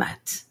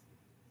aftermath.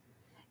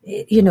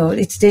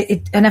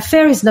 An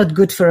affair is not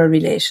good for a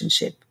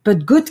relationship,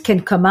 but good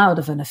can come out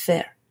of an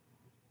affair.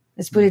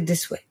 Let's put it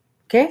this way.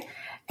 Okay.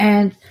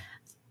 And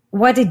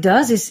what it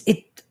does is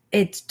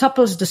it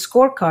topples the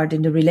scorecard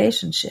in the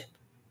relationship,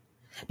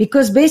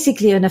 because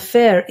basically an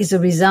affair is a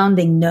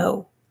resounding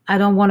no. I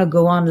don't want to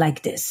go on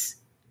like this.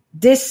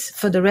 This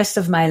for the rest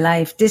of my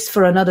life, this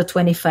for another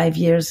 25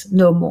 years,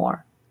 no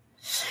more.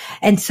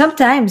 And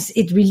sometimes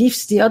it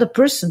relieves the other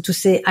person to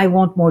say, I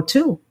want more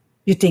too.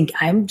 You think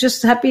I'm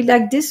just happy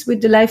like this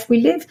with the life we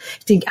live?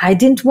 You think I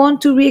didn't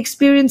want to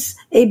re-experience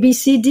A, B,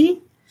 C,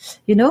 D?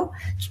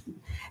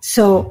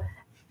 So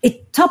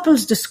it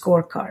topples the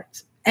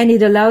scorecard. And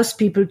it allows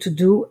people to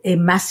do a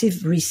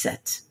massive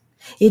reset.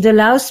 It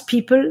allows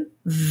people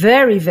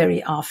very,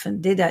 very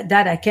often,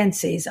 that I can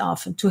say is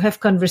often, to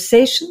have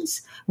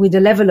conversations with a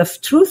level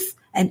of truth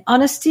and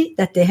honesty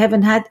that they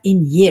haven't had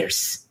in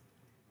years.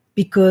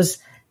 Because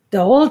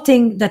the whole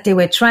thing that they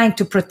were trying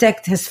to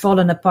protect has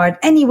fallen apart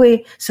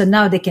anyway, so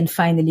now they can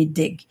finally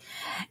dig.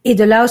 It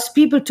allows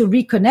people to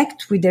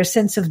reconnect with their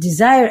sense of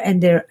desire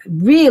and their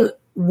real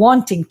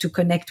wanting to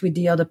connect with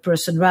the other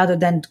person rather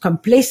than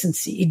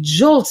complacency. It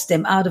jolts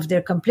them out of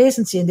their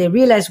complacency, and they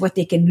realize what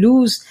they can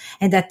lose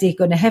and that they're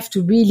going to have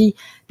to really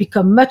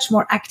become much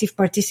more active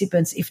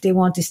participants if they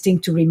want this thing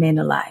to remain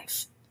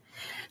alive.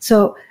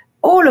 So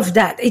all of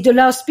that, it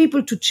allows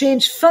people to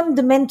change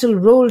fundamental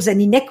roles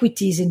and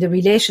inequities in the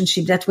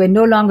relationship that were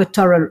no longer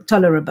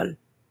tolerable.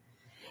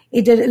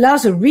 It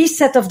allows a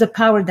reset of the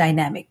power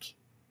dynamic,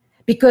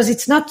 because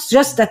it's not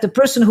just that the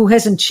person who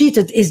hasn't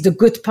cheated is the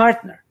good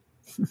partner.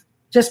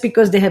 Just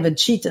because they haven't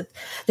cheated.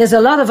 There's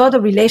a lot of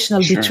other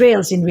relational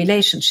betrayals in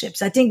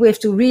relationships. I think we have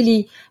to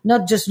really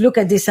not just look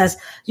at this as,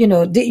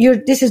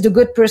 this is the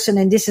good person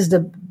and this is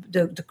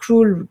the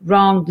cruel,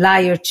 wrong,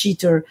 liar,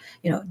 cheater.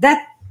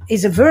 That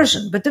is a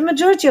version. But the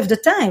majority of the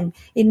time,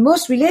 in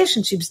most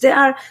relationships,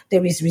 there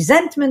is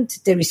resentment,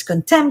 there is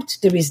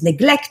contempt, there is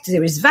neglect,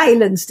 there is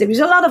violence, there is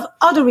a lot of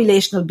other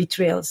relational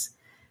betrayals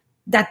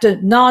that the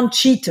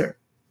non-cheater,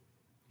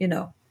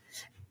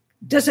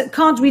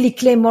 can't really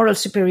claim moral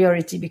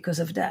superiority because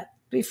of that.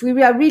 If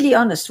we are really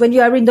honest, when you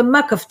are in the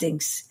muck of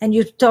things and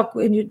you talk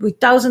with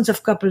thousands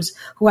of couples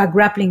who are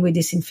grappling with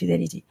this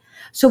infidelity.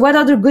 So what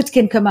other good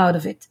can come out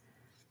of it?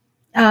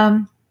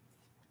 I've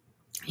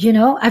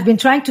been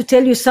trying to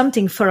tell you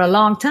something for a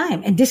long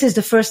time, and this is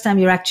the first time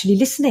you're actually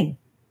listening.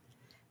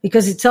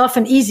 Because it's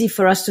often easy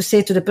for us to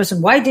say to the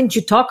person, why didn't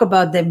you talk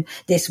about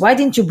this? Why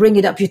didn't you bring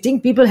it up? You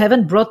think people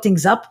haven't brought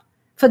things up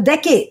for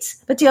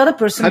decades, but the other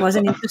person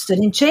wasn't interested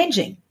in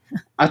changing.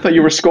 I thought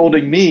you were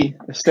scolding me,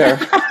 Esther.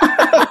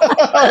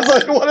 I was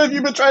like, what have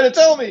you been trying to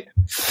tell me?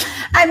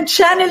 I'm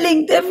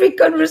channeling every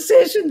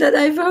conversation that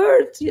I've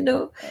heard,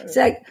 It's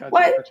like,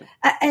 why?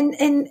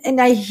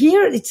 And I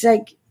hear it's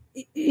like,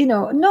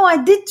 no,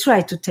 I did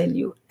try to tell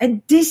you.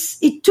 And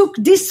it took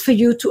this for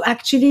you to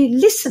actually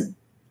listen.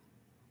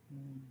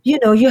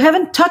 You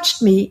haven't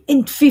touched me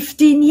in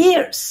 15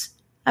 years.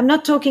 I'm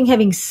not talking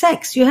having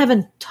sex. You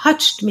haven't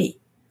touched me.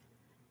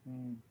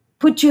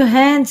 Put your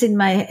hands in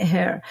my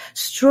hair,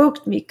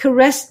 stroked me,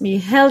 caressed me,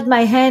 held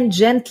my hand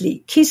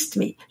gently, kissed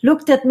me,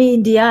 looked at me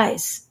in the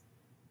eyes.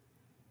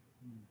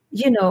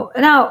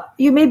 Now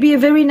you may be a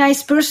very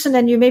nice person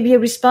and you may be a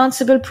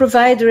responsible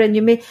provider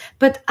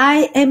but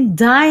I am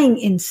dying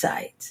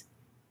inside.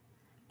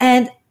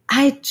 And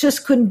I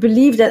just couldn't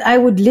believe that I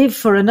would live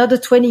for another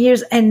 20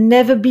 years and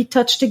never be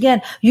touched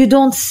again. You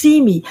don't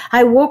see me.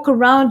 I walk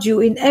around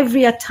you in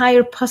every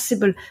attire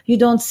possible. You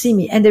don't see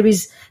me. And there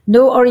is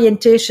no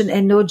orientation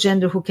and no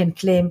gender who can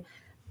claim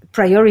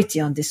priority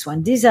on this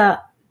one. These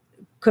are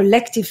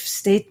collective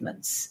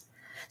statements.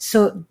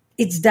 So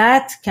it's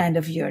that kind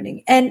of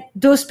yearning. And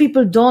those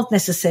people don't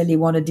necessarily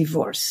want a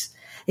divorce.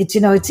 It's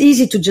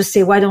easy to just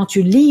say, why don't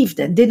you leave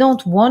then? They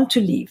don't want to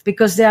leave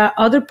because there are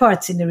other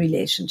parts in the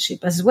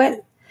relationship as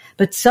well.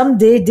 But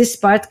someday this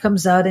part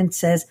comes out and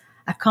says,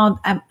 I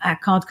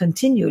can't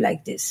continue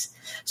like this.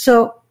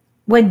 So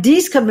when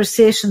these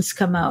conversations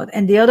come out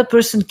and the other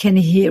person can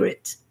hear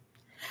it,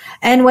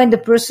 and when the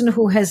person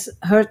who has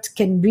hurt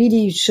can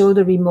really show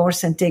the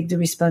remorse and take the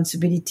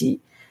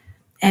responsibility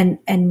and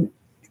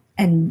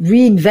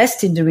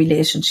reinvest in the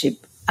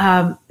relationship,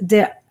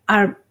 there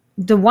are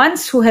the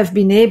ones who have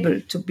been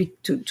able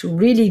to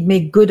really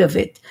make good of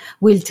it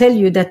will tell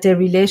you that their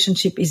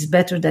relationship is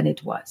better than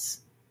it was.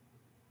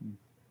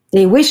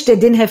 They wish they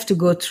didn't have to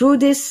go through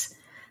this,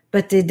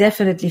 but they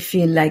definitely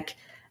feel like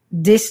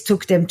this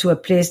took them to a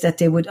place that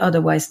they would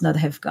otherwise not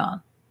have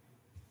gone.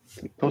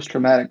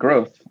 Post-traumatic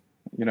growth,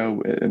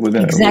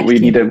 exactly. We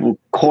need to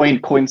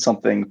coin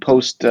something,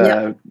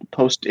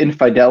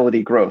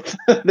 post-infidelity growth.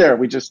 There,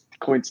 we just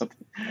coined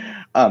something.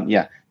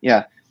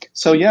 Yeah.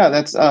 So yeah,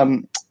 that's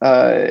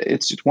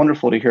it's just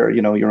wonderful to hear,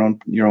 your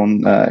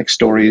own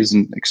stories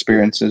and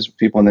experiences with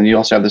people, and then you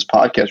also have this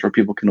podcast where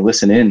people can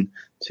listen in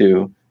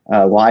to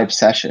live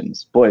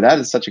sessions. Boy, that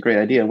is such a great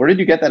idea. Where did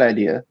you get that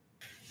idea?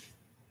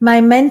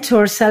 My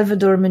mentor,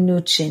 Salvador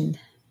Minuchin,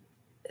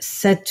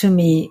 said to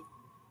me,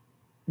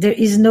 there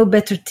is no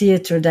better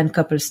theater than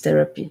couples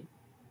therapy.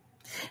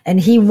 And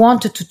he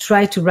wanted to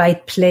try to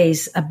write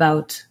plays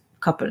about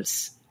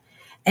couples.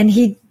 And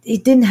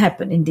it didn't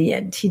happen in the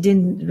end. He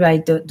didn't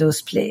write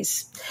those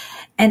plays.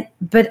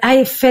 But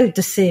I felt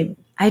the same.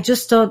 I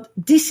just thought,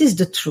 this is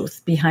the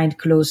truth behind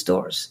closed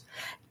doors.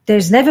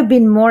 There's never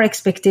been more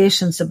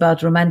expectations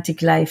about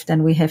romantic life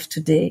than we have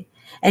today.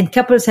 And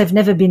couples have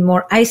never been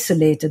more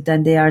isolated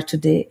than they are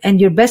today. And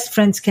your best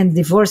friends can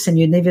divorce and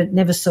you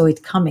never saw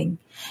it coming.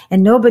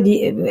 And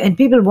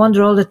people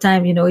wonder all the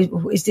time,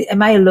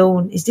 am I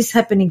alone? Is this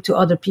happening to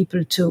other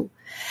people too?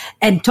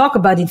 And talk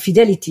about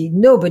infidelity,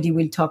 nobody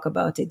will talk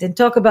about it. And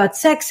talk about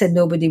sex, and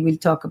nobody will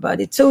talk about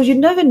it. So you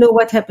never know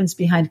what happens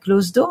behind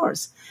closed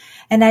doors.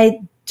 And I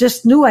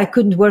just knew I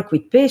couldn't work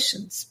with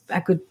patients. I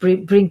could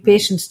bring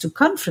patients to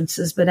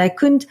conferences, but I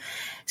couldn't.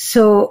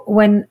 So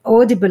when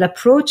Audible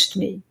approached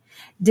me,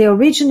 they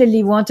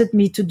originally wanted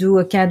me to do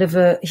a kind of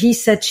a he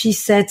said, she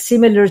said,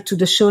 similar to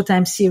the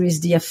Showtime series,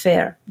 The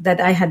Affair,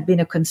 that I had been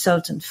a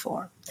consultant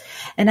for.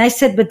 And I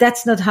said, but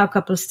that's not how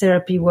couples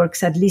therapy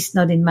works, at least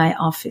not in my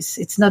office.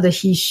 It's not a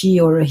he, she,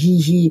 or a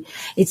he.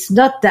 It's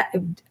not that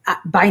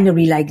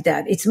binary like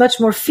that. It's much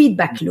more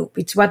feedback loop.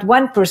 It's what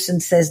one person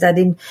says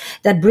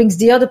that brings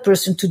the other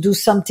person to do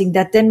something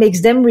that then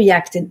makes them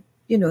react in,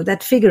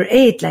 that figure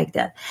 8 like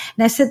that.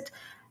 And I said,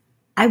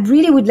 I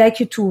really would like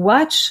you to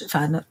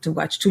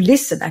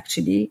listen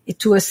actually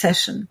to a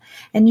session.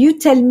 And you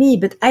tell me,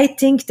 but I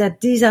think that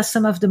these are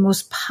some of the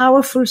most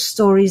powerful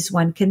stories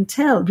one can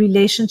tell.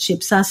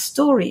 Relationships are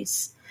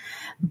stories.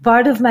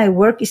 Part of my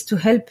work is to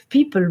help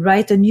people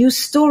write a new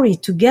story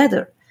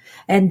together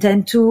and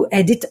then to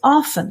edit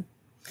often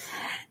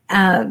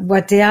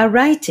what they are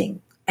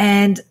writing.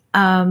 And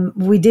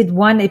we did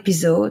one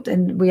episode,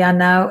 and we are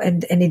now,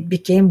 and it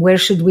became Where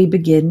Should We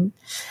Begin?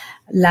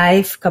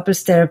 Live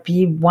couples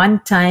therapy,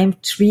 1-time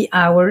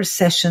 3-hour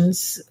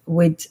sessions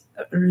with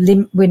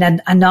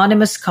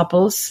anonymous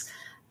couples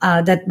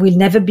that will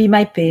never be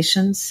my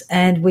patients.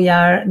 And we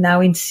are now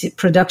in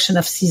production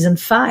of season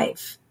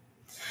 5.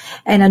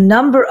 And a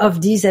number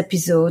of these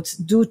episodes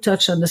do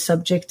touch on the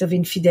subject of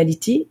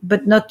infidelity,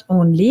 but not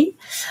only.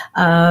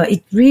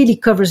 It really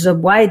covers a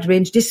wide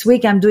range. This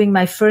week, I'm doing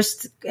my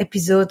first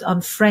episode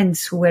on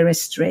friends who were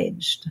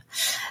estranged.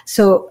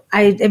 So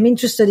I am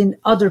interested in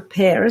other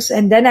pairs.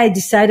 And then I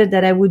decided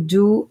that I would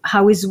do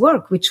How Is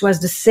Work, which was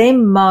the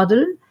same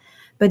model.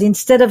 But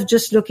instead of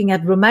just looking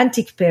at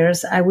romantic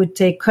pairs, I would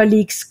take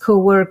colleagues,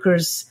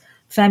 co-workers,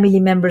 family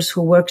members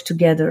who work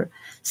together.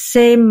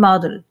 Same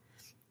model.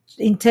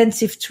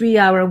 Intensive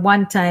 3-hour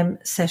 1-time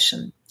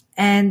session.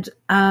 And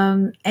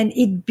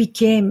it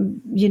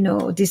became,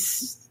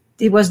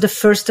 it was the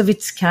first of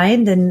its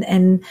kind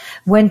and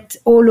went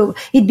all over.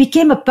 It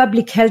became a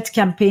public health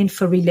campaign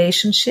for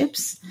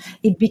relationships.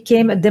 It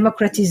became a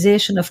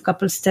democratization of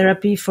couples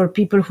therapy for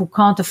people who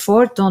can't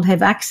afford, don't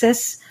have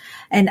access,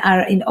 and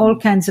are in all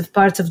kinds of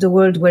parts of the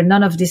world where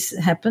none of this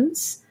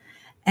happens.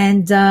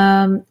 And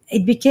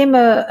it became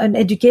an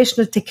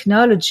educational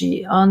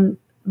technology on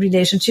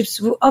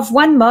relationships of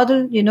one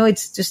model.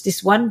 It's just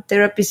this one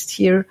therapist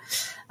here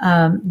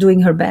doing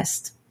her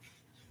best.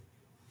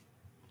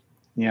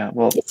 Yeah,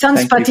 well, it's on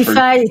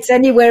Spotify. It's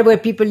anywhere where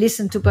people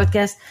listen to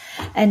podcasts,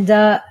 and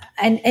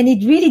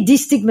it really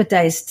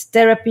destigmatized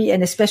therapy,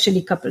 and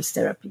especially couples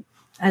therapy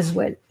as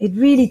well. It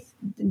really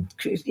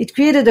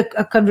created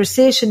a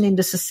conversation in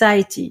the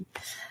society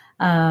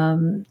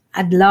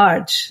at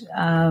large,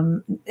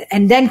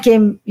 and then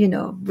came,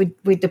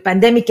 with the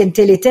pandemic and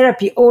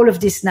teletherapy, all of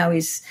this now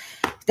is.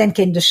 Then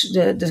came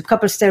the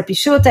couples therapy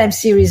Showtime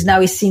series.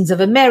 Now is Scenes of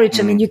a Marriage.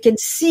 I mean, you can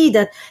see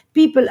that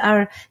people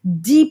are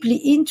deeply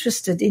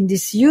interested in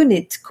this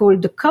unit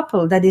called the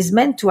couple that is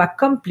meant to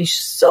accomplish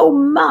so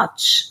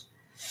much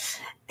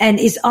and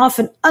is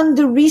often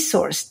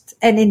under-resourced.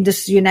 And in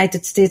the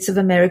United States of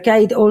America,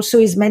 it also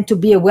is meant to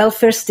be a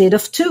welfare state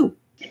of 2.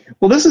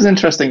 Well, this is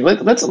interesting.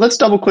 Let's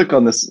double click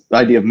on this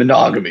idea of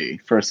monogamy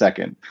for a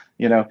second.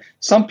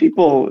 Some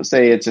people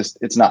say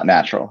it's not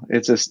natural.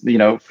 It's just,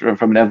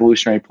 from an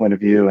evolutionary point of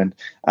view, and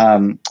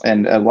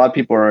a lot of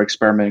people are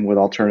experimenting with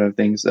alternative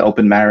things,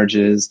 open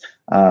marriages,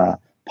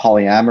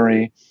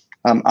 polyamory.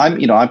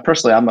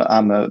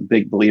 I'm a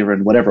big believer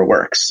in whatever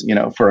works,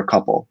 for a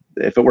couple.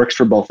 If it works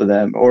for both of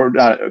them, or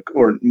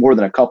more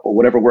than a couple,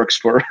 whatever works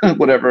for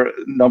whatever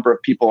number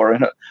of people are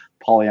in a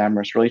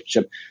polyamorous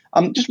relationship.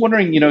 I'm just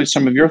wondering,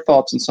 some of your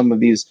thoughts on some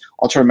of these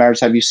alternative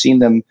marriages. Have you seen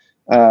them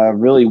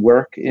really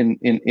work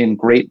in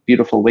great,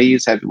 beautiful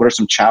ways? What are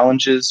some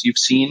challenges you've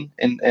seen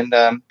in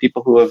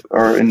people who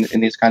are in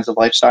these kinds of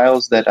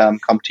lifestyles that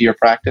come to your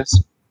practice?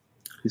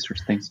 These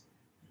sorts of things.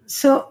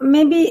 So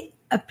maybe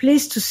a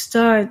place to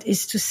start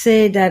is to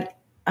say that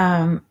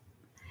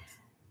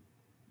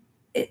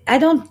I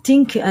don't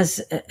think as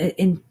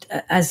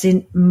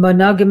in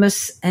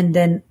monogamous and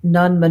then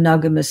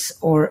non-monogamous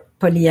or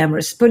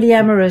polyamorous.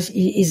 Polyamorous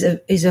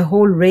is a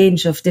whole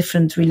range of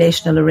different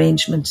relational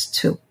arrangements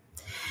too.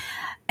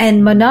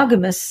 And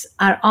monogamous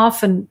are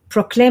often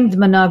proclaimed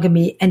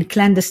monogamy and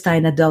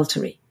clandestine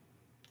adultery.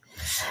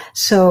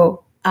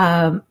 So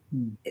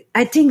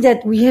I think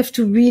that we have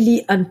to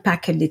really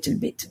unpack a little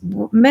bit.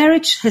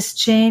 Marriage has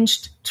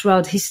changed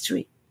throughout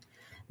history.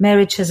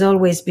 Marriage has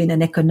always been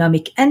an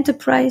economic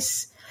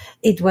enterprise.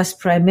 It was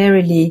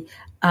primarily,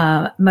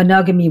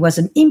 monogamy was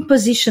an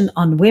imposition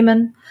on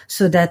women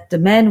so that the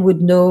men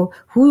would know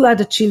who are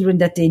the children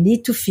that they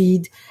need to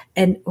feed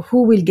and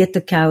who will get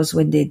the cows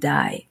when they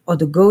die, or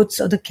the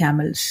goats or the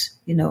camels,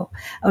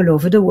 all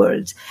over the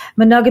world.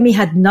 Monogamy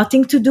had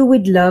nothing to do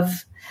with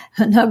love.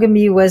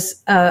 Monogamy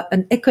was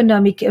an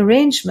economic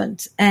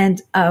arrangement,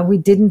 and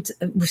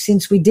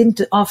since we didn't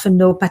often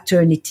know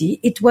paternity,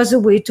 it was a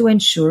way to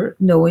ensure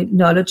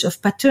knowledge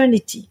of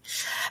paternity.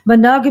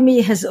 Monogamy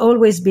has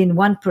always been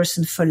one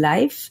person for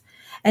life,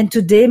 and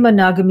today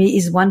monogamy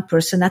is one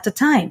person at a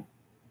time.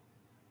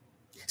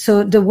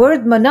 So the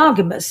word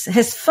monogamous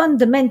has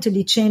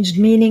fundamentally changed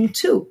meaning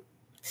too.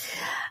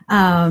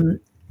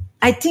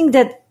 I think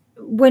that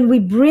when we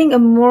bring a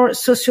more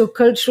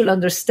sociocultural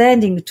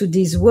understanding to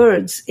these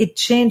words, it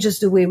changes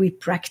the way we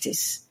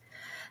practice.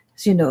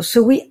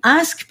 So we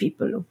ask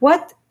people,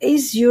 what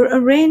is your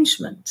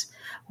arrangement?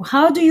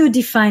 How do you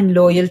define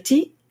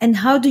loyalty and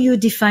how do you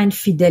define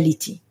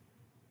fidelity?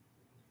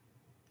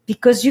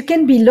 Because you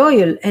can be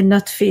loyal and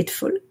not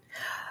faithful.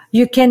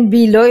 You can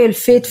be loyal,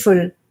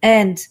 faithful,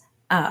 and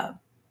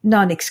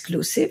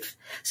non-exclusive.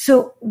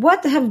 So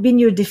what have been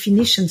your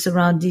definitions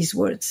around these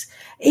words?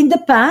 In the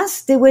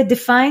past, they were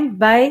defined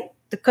by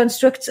the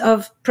constructs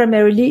of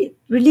primarily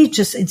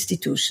religious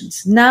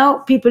institutions. Now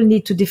people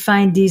need to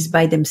define these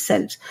by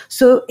themselves.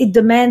 So it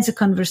demands a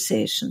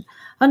conversation.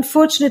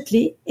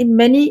 Unfortunately, in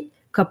many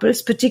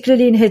couples,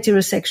 particularly in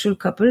heterosexual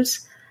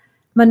couples,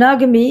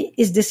 monogamy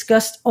is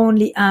discussed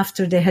only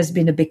after there has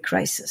been a big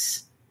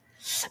crisis.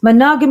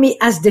 Monogamy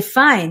as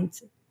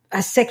defined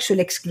as sexual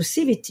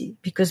exclusivity,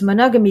 because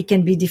monogamy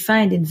can be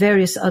defined in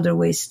various other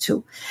ways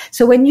too.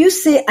 So when you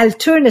say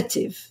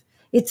alternative,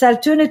 it's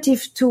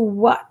alternative to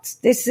what?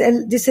 This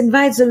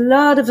invites a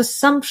lot of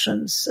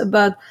assumptions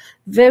about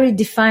very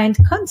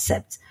defined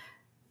concepts.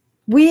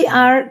 We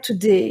are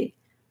today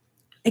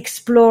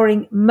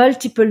exploring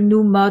multiple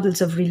new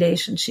models of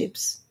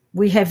relationships.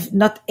 We have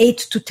not 8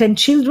 to 10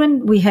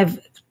 children. We have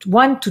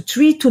 1 to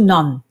 3 to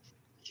none.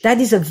 That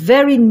is a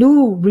very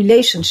new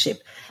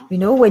relationship.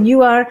 When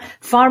you are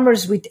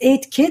farmers with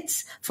 8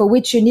 kids, for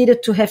which you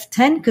needed to have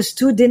 10 because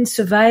 2 didn't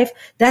survive,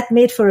 that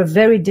made for a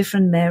very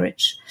different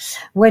marriage.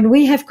 When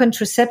we have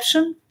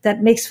contraception,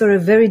 that makes for a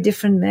very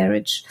different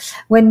marriage.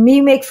 When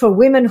we make for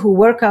women who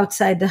work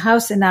outside the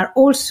house and are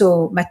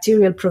also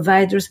material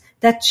providers,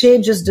 that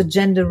changes the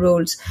gender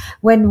roles.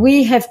 When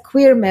we have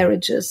queer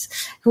marriages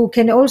who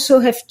can also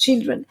have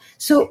children.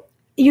 So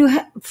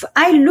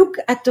I look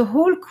at the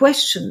whole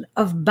question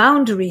of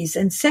boundaries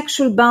and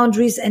sexual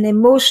boundaries and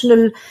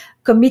emotional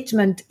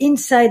commitment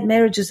inside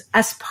marriages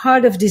as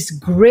part of this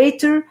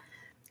greater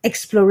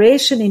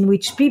exploration in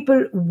which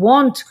people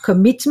want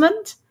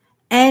commitment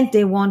and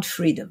they want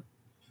freedom.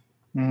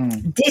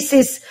 This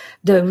is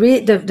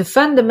the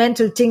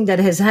fundamental thing that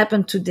has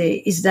happened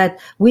today, is that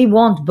we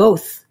want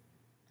both.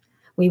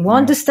 We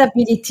want the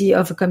stability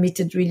of a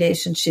committed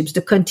relationships,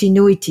 the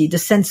continuity, the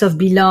sense of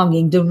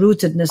belonging, the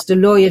rootedness, the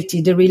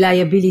loyalty, the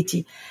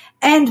reliability.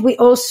 And we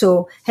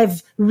also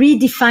have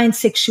redefined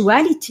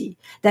sexuality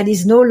that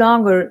is no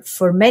longer,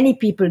 for many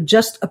people,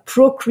 just a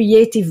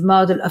procreative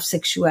model of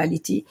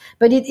sexuality,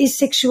 but it is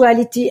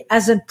sexuality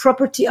as a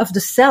property of the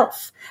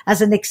self,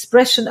 as an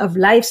expression of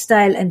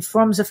lifestyle and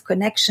forms of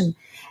connection.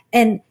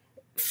 And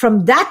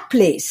from that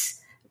place,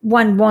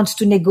 one wants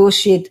to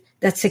negotiate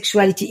that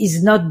sexuality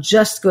is not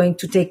just going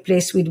to take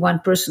place with one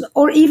person,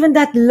 or even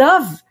that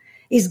love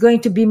is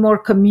going to be more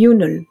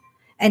communal.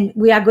 And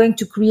we are going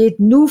to create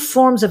new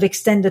forms of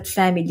extended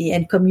family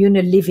and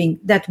communal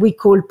living that we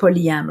call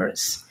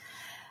polyamorous.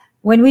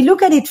 When we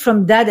look at it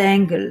from that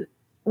angle,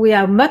 we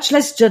are much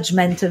less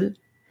judgmental.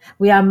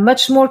 We are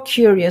much more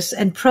curious,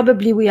 and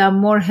probably we are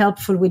more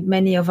helpful with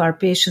many of our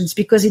patients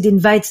because it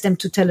invites them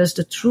to tell us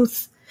the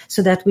truth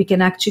so that we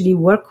can actually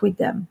work with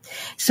them.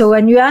 So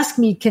when you ask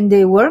me, can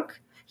they work?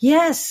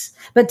 Yes.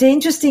 But the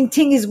interesting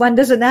thing is one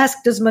doesn't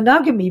ask, does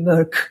monogamy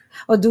work?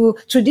 Or do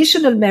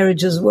traditional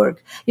marriages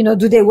work?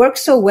 Do they work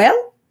so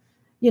well?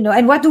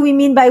 And what do we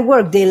mean by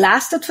work? They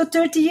lasted for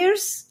 30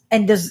 years?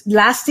 And does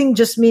lasting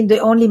just mean the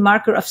only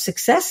marker of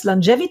success,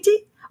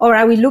 longevity? Or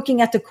are we looking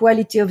at the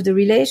quality of the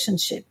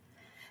relationship?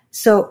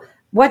 So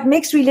what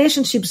makes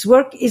relationships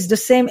work is the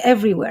same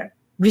everywhere.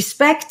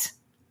 Respect,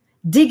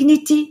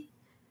 dignity,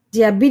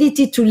 the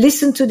ability to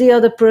listen to the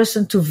other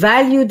person, to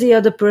value the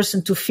other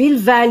person, to feel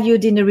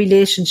valued in a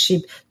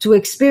relationship, to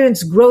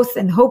experience growth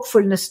and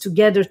hopefulness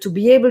together, to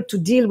be able to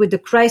deal with the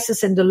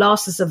crisis and the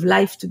losses of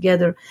life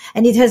together.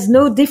 And it has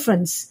no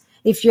difference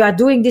if you are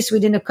doing this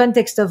within a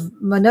context of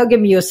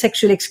monogamy or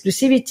sexual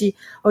exclusivity,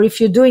 or if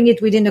you're doing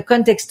it within a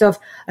context of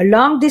a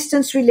long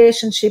distance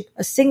relationship,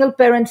 a single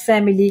parent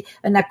family,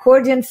 an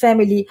accordion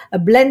family, a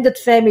blended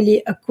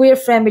family, a queer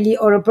family,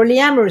 or a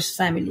polyamorous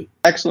family.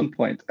 Excellent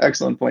point.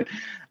 Excellent point.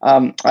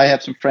 I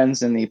have some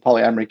friends in the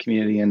polyamory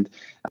community, and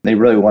they're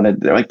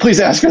like, please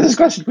ask her this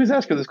question. Please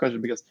ask her this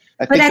question, because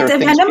I think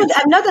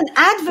I'm not an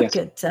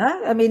advocate.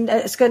 Yes. I mean,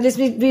 Scott,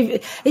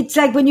 it's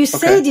like when you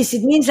say this,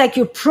 it means like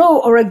you're pro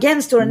or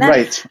against or not.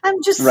 Right.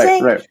 I'm just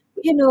saying,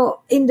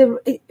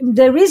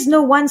 there is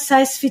no one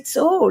size fits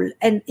all.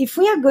 And if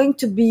we are going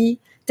to be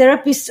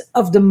therapists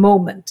of the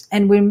moment,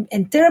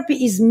 and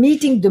therapy is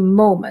meeting the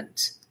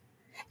moment,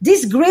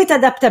 this great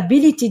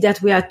adaptability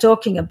that we are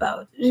talking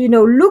about,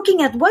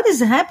 looking at what has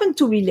happened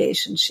to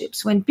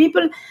relationships when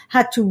people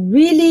had to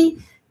really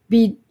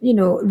be,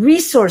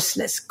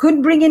 resourceless,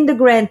 couldn't bring in the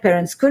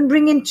grandparents, couldn't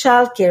bring in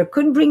childcare,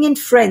 couldn't bring in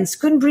friends,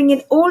 couldn't bring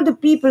in all the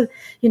people,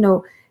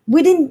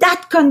 within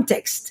that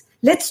context.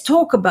 Let's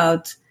talk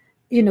about,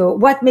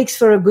 what makes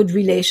for a good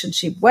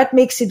relationship, what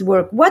makes it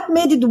work, what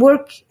made it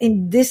work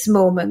in this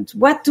moment,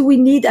 what do we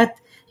need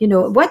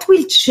what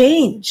will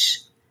change,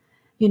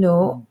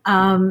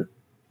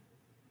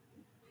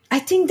 I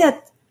think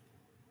that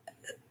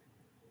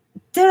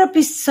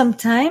therapists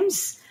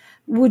sometimes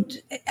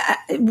would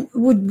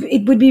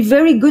be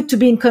very good to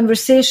be in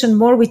conversation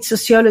more with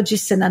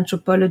sociologists and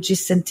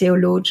anthropologists and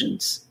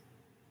theologians.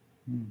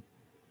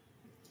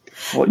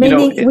 Well,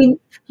 Meaning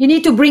you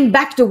need to bring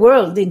back the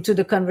world into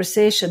the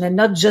conversation and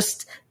not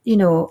just,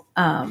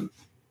 I'm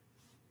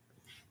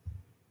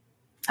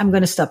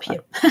going to stop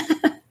here.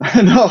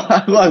 No,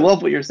 I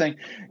love what you're saying.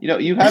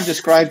 You have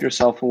described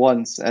yourself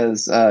once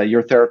as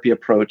your therapy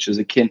approach is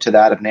akin to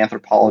that of an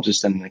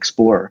anthropologist and an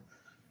explorer.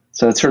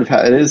 So it's sort of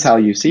it is how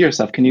you see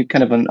yourself. Can you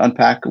kind of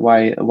unpack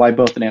why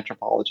both an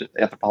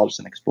anthropologist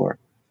and explorer?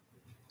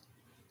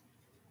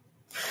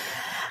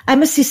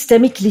 I'm a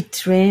systemically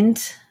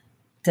trained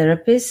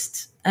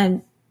therapist,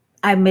 and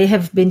I may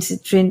have been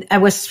trained. I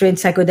was trained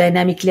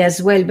psychodynamically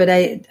as well, but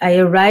I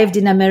arrived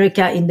in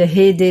America in the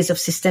heydays of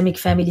systemic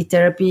family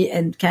therapy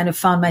and kind of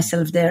found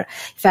myself there.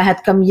 If I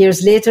had come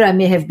years later, I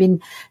may have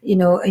been,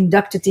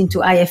 inducted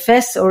into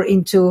IFS or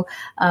into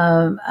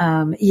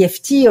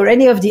EFT or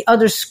any of the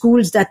other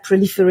schools that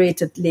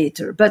proliferated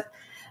later. But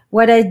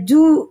what I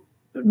do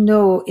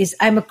know is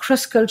I'm a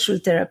cross-cultural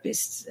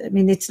therapist. I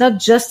mean, it's not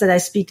just that I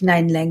speak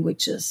 9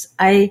 languages.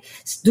 I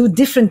do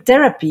different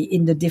therapy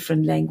in the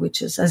different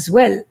languages as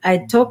well.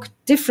 I talk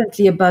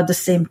differently about the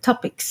same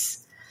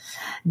topics.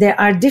 There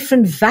are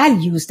different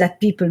values that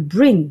people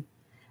bring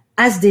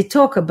as they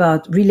talk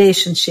about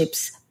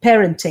relationships,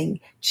 parenting,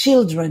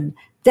 children,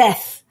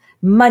 death,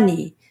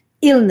 money,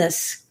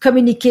 illness,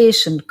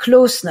 communication,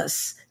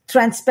 closeness,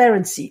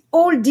 transparency.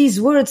 All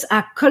these words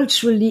are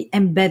culturally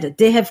embedded.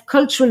 They have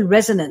cultural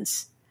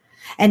resonance.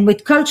 And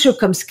with culture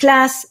comes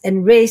class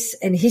and race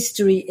and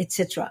history,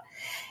 etc.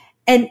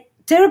 And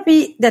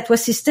therapy that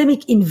was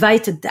systemic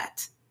invited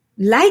that.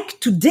 Like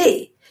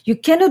today, you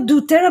cannot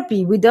do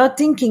therapy without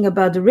thinking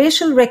about the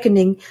racial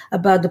reckoning,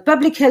 about the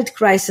public health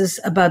crisis,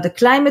 about the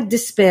climate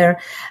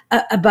despair,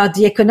 about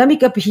the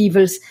economic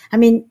upheavals. I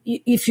mean,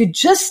 if you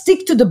just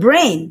stick to the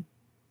brain,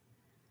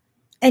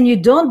 and you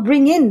don't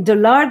bring in the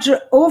larger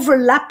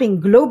overlapping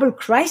global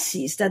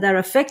crises that are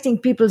affecting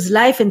people's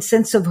life and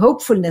sense of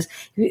hopefulness.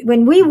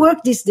 When we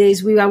work these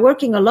days, we are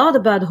working a lot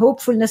about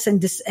hopefulness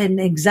and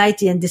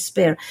anxiety and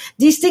despair.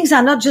 These things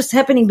are not just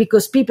happening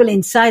because people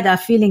inside are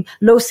feeling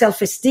low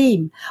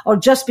self-esteem or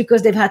just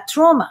because they've had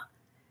trauma.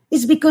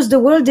 It's because the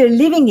world they're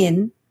living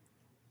in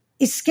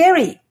is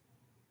scary.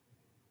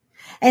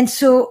 And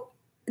so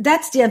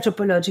that's the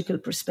anthropological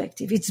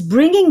perspective. It's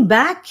bringing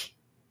back.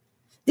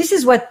 This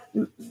is what,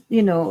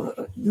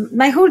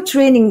 my whole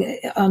training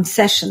on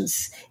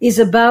sessions is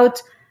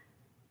about.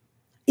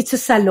 It's a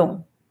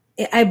salon.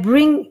 I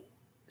bring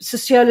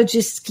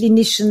sociologists,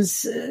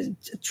 clinicians,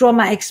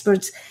 trauma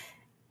experts,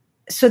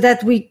 so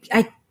that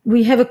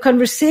we have a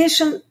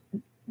conversation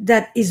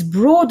that is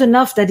broad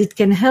enough that it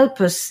can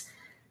help us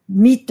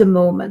meet the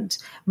moment,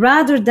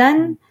 rather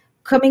than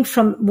coming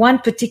from one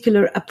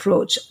particular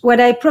approach.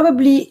 What I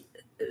probably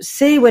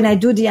say when I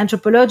do the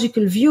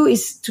anthropological view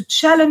is to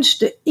challenge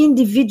the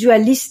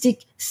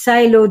individualistic,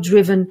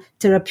 silo-driven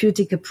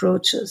therapeutic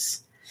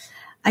approaches.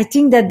 I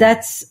think that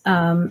that's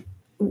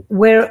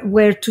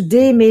where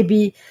today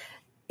maybe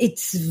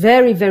it's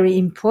very, very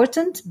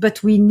important,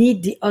 but we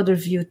need the other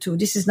view too.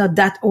 This is not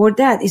that or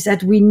that. Is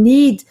that we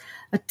need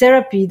a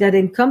therapy that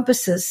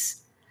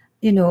encompasses,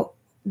 the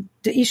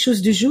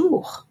issues du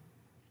jour.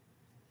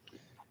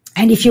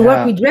 And if you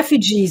work with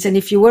refugees, and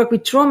if you work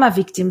with trauma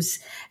victims,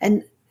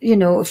 and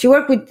if you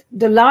work with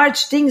the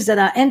large things that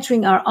are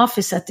entering our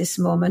office at this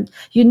moment,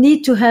 you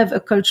need to have a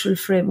cultural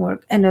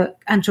framework and an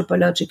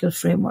anthropological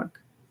framework.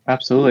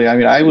 Absolutely. I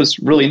mean, I was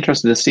really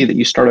interested to see that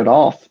you started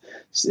off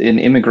in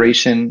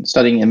immigration,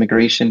 studying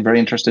immigration, very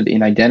interested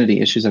in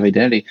identity, issues of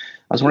identity.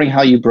 I was wondering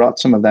how you brought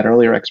some of that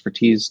earlier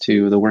expertise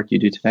to the work you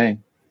do today.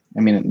 I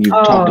mean, you've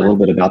talked a little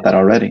bit about that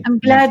already. I'm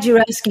glad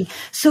you're asking.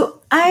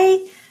 So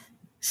I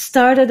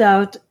started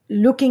out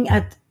looking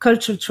at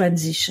cultural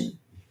transition.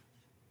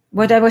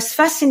 What I was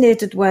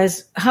fascinated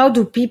was, how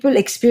do people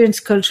experience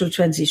cultural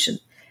transition?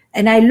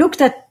 And I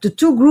looked at the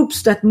two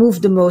groups that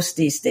move the most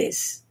these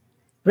days: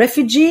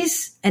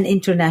 refugees and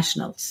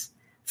internationals,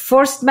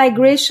 forced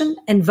migration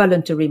and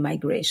voluntary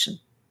migration.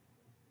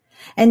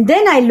 And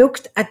then I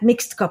looked at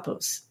mixed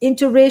couples,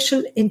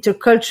 interracial,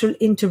 intercultural,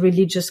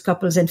 interreligious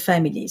couples and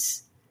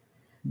families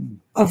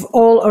of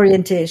all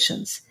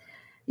orientations,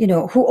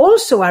 who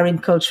also are in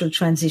cultural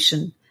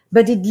transition,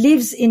 but it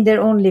lives in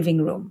their own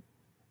living room.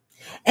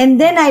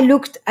 And then I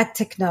looked at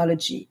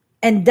technology,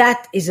 and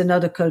that is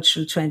another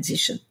cultural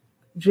transition.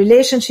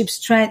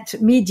 Relationships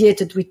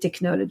mediated with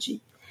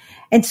technology.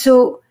 And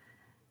so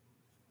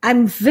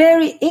I'm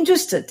very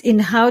interested in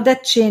how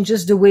that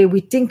changes the way we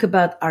think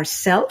about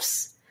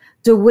ourselves,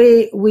 the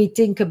way we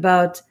think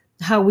about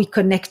how we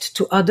connect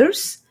to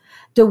others,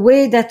 the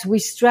way that we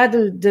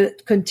straddle the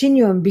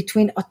continuum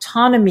between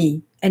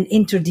autonomy and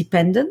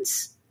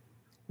interdependence,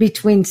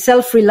 between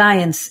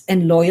self-reliance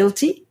and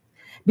loyalty,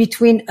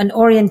 between an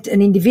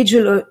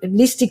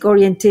individualistic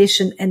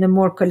orientation and a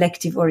more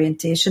collective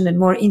orientation and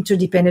more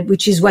interdependent,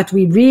 which is what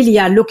we really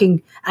are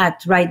looking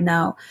at right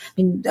now.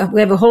 I mean, we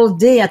have a whole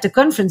day at the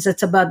conference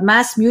that's about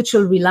mass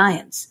mutual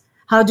reliance.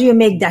 How do you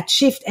make that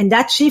shift? And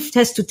that shift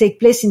has to take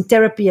place in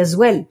therapy as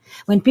well.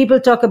 When people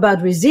talk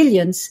about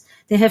resilience,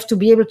 they have to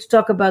be able to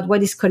talk about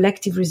what is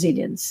collective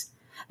resilience.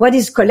 What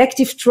is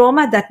collective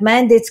trauma that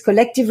mandates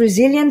collective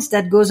resilience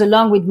that goes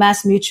along with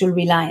mass mutual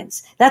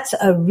reliance? That's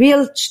a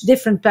real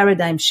different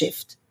paradigm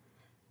shift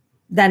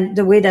than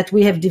the way that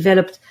we have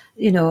developed,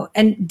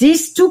 and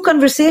these two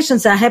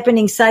conversations are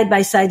happening side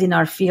by side in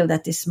our field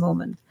at this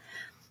moment.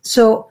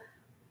 So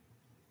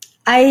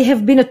I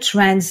have been a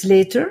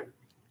translator.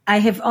 I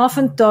have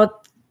often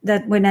thought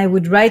that when I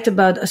would write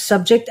about a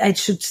subject, I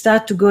should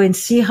start to go and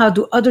see how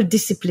do other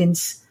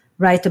disciplines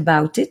write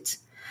about it.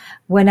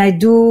 When I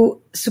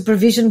do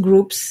supervision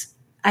groups,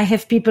 I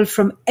have people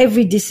from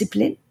every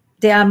discipline.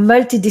 They are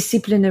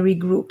multidisciplinary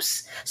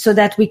groups so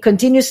that we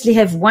continuously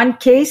have one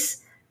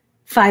case,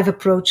 5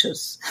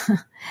 approaches.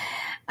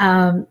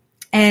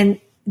 And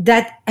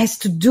that has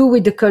to do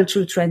with the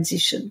cultural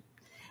transition.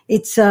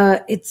 It's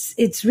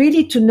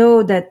really to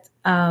know that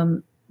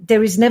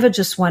there is never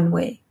just one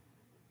way.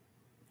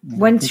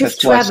 Once you've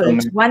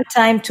traveled one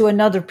time to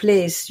another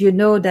place, you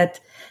know that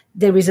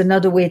there is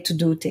another way to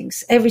do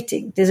things,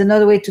 everything. There's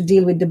another way to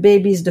deal with the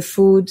babies, the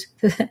food,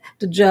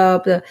 the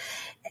job.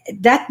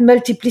 That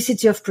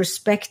multiplicity of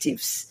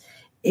perspectives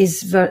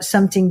is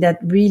something that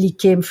really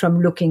came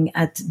from looking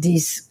at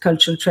these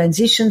cultural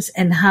transitions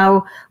and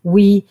how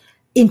we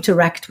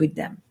interact with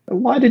them.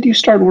 Why did you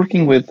start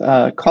working with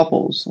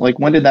couples? Like,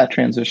 when did that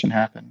transition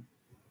happen?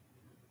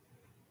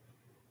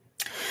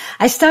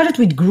 I started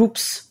with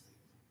groups.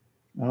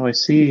 Oh, I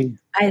see.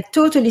 I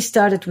totally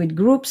started with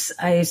groups.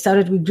 I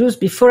started with groups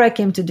before I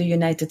came to the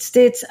United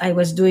States. I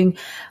was doing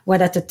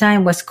what at the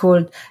time was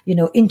called,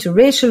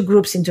 interracial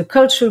groups,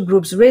 intercultural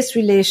groups, race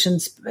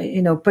relations,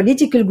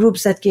 political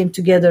groups that came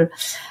together,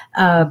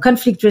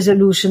 conflict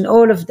resolution,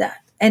 all of that.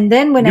 And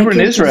then when you were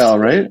in Israel,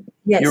 right?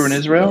 Yes. You were in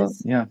Israel?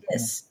 Yes, yeah.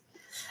 Yes.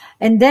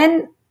 And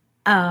then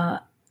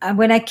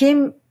when I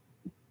came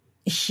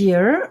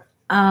here,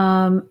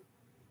 I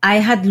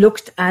had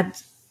looked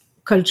at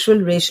cultural,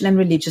 racial, and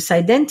religious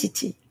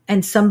identity.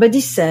 And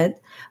somebody said,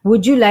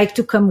 would you like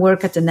to come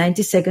work at the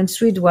 92nd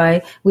Street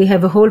Y? We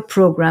have a whole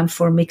program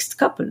for mixed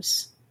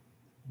couples.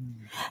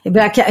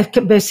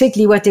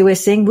 Basically what they were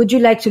saying, would you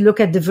like to look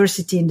at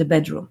diversity in the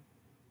bedroom?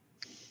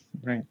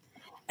 Right.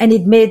 And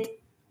it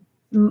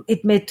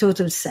made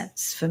total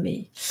sense for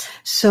me.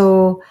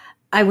 So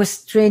I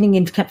was training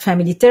in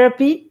family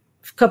therapy.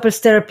 Couples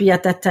therapy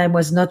at that time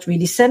was not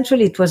really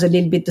central. It was a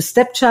little bit the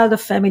stepchild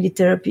of family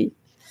therapy.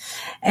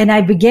 And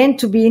I began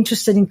to be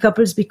interested in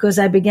couples because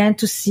I began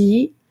to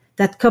see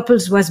that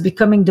couples was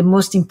becoming the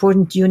most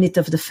important unit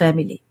of the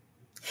family.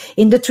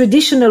 In the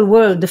traditional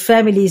world, the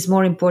family is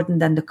more important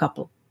than the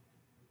couple,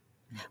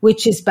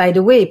 which is, by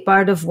the way,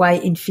 part of why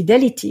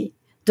infidelity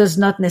does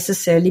not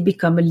necessarily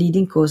become a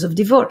leading cause of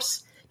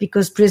divorce,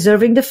 because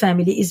preserving the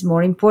family is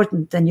more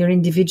important than your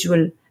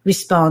individual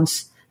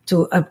response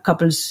to a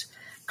couple's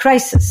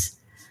crisis.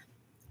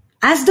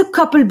 As the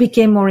couple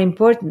became more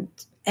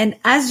important, and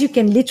as you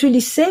can literally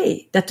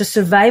say that the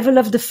survival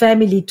of the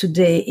family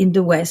today in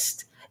the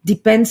West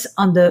depends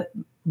on the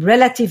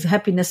relative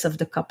happiness of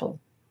the couple.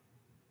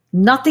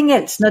 Nothing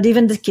else, not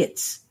even the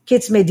kids.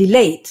 Kids may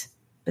delay it,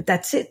 but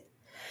that's it.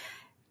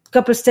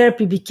 Couples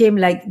therapy became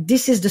like,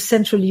 this is the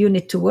central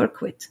unit to work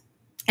with.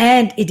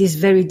 And it is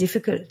very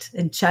difficult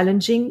and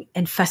challenging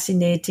and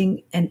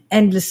fascinating and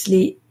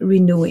endlessly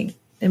renewing.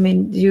 I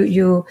mean,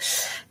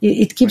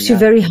 it keeps you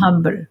very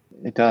humble.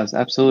 It does,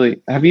 absolutely.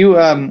 Have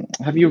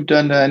you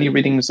done any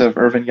readings of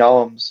Irvin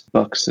Yalom's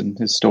books and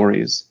his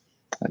stories,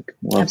 like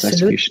World's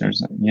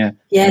Executioners? Yeah.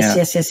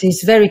 Yes.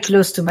 He's very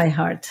close to my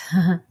heart.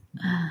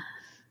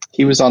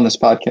 He was on this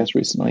podcast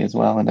recently as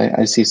well, and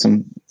I see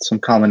some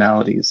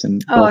commonalities in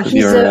both of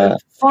he's your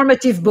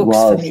formative books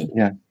for me.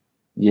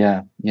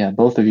 Yeah.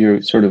 Both of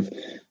your sort of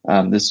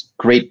this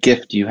great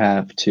gift you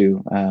have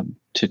to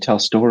tell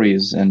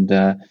stories and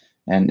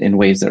in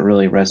ways that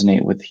really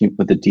resonate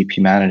with the deep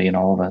humanity in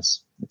all of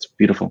us. It's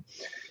beautiful.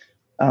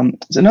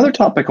 There's another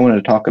topic I wanted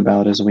to talk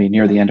about as we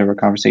near the end of our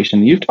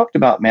conversation. You've talked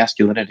about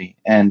masculinity,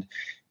 and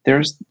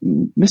there's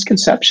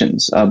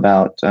misconceptions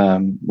about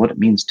what it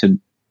means to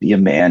be a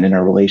man in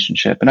a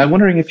relationship. And I'm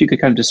wondering if you could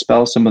kind of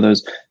dispel some of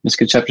those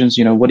misconceptions.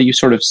 What do you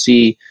sort of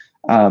see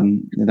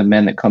the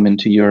men that come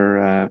into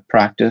your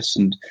practice,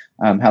 and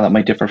how that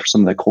might differ from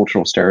some of the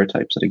cultural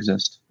stereotypes that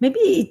exist? Maybe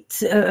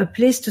it's a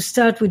place to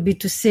start would be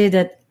to say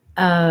that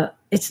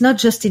it's not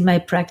just in my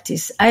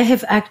practice. I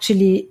have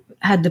actually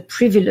had the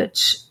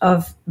privilege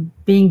of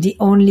being the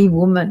only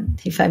woman,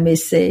 if I may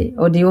say,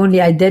 or the only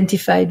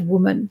identified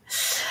woman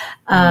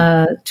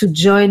to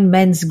join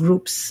men's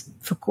groups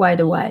for quite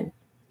a while.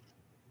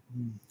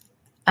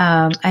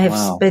 I have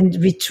spent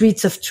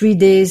retreats of 3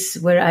 days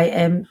where I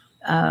am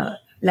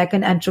like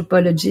an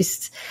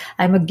anthropologist.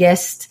 I'm a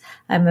guest.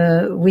 I'm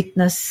a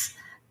witness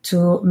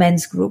to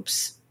men's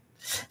groups.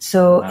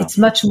 So it's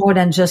much more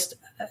than just,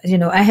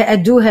 I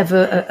do have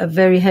a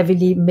very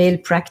heavily male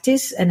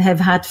practice and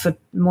have had for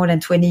more than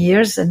 20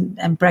 years, and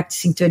I'm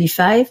practicing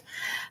 35.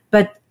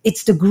 But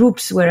it's the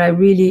groups where I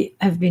really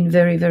have been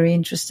very, very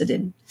interested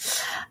in.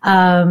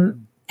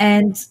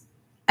 And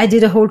I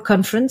did a whole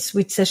conference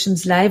with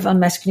Sessions Live on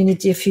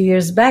masculinity a few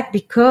years back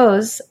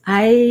because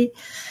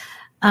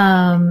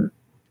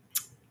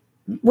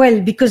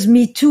because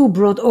Me Too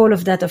brought all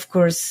of that, of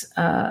course,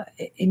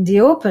 in the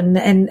open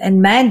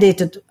and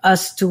mandated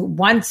us to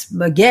once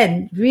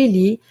again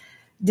really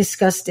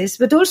discuss this,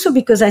 but also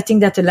because I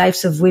think that the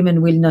lives of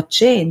women will not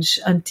change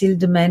until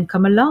the men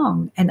come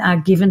along and are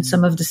given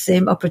some of the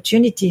same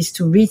opportunities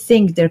to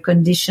rethink their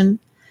condition,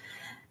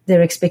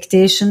 their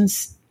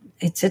expectations,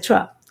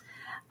 etc.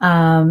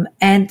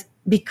 And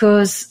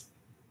because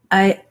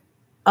I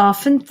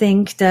often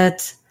think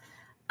that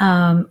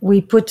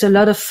we put a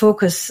lot of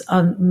focus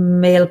on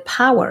male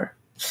power,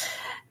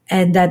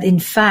 and that in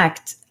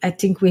fact, I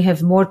think we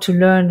have more to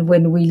learn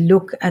when we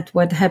look at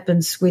what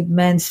happens with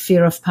men's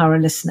fear of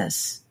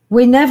powerlessness.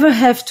 We never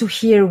have to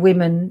hear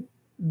women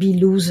be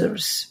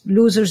losers.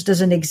 Losers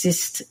doesn't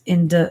exist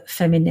in the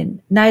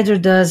feminine. Neither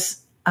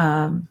does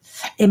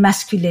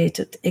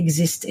emasculated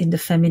exist in the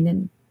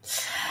feminine.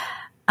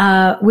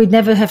 We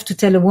never have to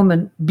tell a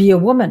woman, be a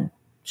woman.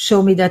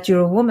 Show me that you're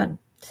a woman.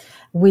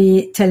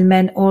 We tell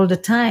men all the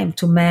time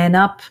to man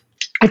up.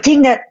 I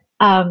think that,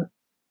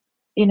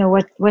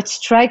 what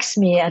strikes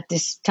me at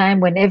this time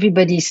when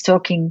everybody is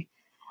talking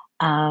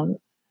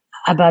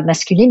about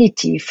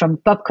masculinity, from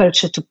pop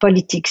culture to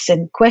politics,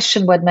 and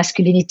question what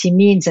masculinity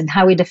means and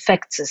how it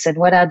affects us and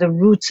what are the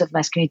roots of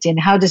masculinity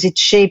and how does it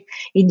shape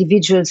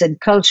individuals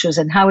and cultures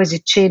and how has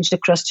it changed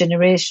across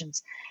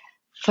generations.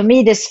 For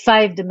me, there's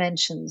 5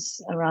 dimensions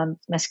around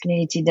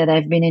masculinity that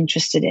I've been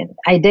interested in: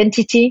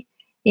 identity,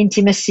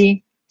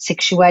 intimacy,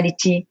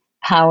 sexuality,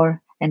 power,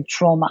 and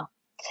trauma.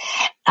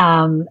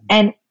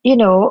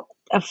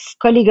 A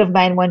colleague of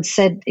mine once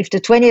said, if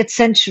the 20th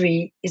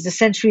century is the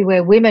century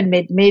where women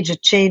made major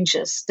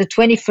changes, the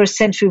 21st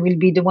century will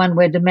be the one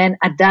where the men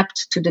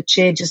adapt to the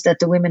changes that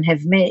the women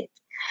have made.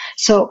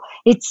 So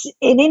it's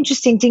an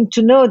interesting thing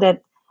to know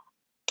that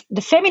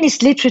the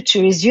feminist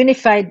literature is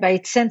unified by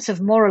its sense of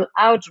moral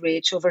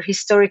outrage over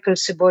historical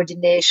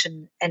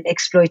subordination and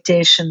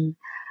exploitation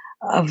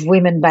of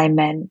women by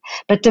men.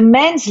 But the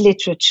men's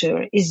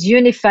literature is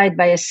unified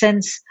by a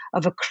sense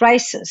of a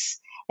crisis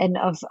and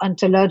of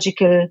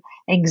ontological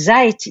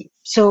anxiety.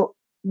 So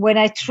when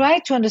I try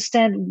to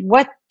understand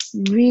what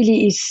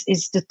really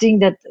is the thing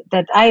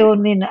that I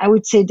own in, I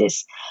would say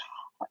this.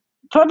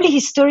 Probably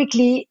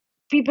historically,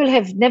 people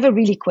have never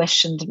really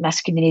questioned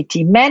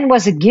masculinity. Man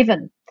was a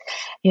given.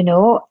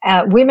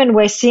 Women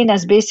were seen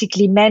as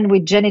basically men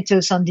with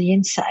genitals on the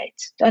inside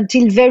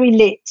until very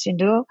late,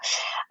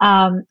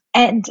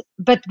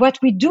 but what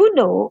we do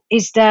know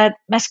is that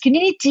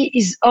masculinity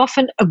is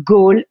often a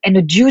goal and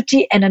a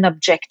duty and an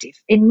objective.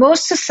 In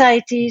most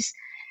societies,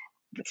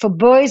 for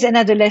boys and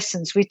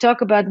adolescents, we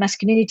talk about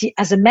masculinity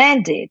as a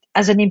mandate,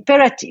 as an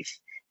imperative,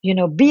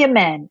 be a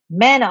man,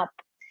 man up.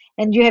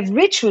 And you have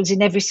rituals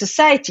in every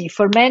society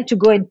for men to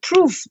go and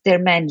prove their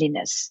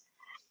manliness.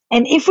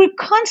 And if we're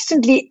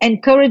constantly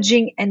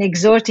encouraging and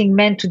exhorting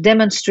men to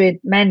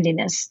demonstrate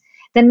manliness,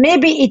 then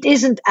maybe it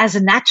isn't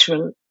as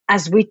natural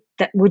as we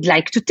would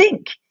like to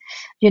think.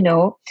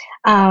 Even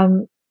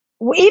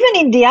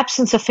in the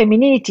absence of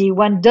femininity,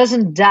 one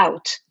doesn't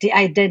doubt the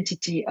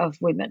identity of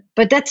women.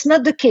 But that's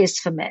not the case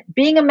for men.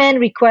 Being a man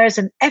requires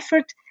an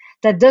effort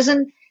that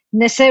doesn't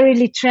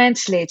necessarily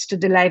translate to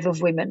the life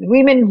of women.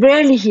 Women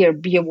rarely hear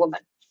be a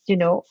woman.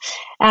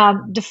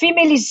 The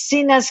female is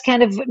seen as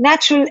kind of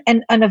natural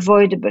and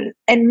unavoidable,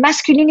 and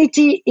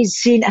masculinity is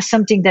seen as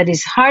something that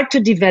is hard to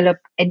develop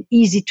and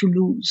easy to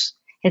lose.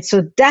 And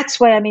so that's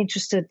why I'm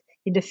interested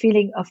in the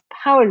feeling of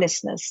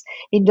powerlessness,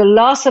 in the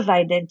loss of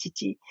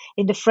identity,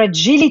 in the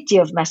fragility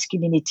of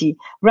masculinity,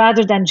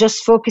 rather than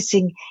just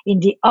focusing in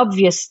the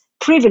obvious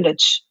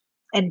privilege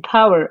and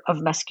power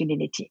of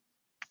masculinity.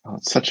 Oh,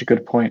 it's such a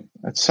good point.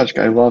 I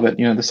love it.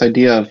 This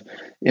idea of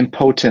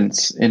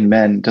impotence in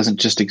men doesn't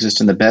just exist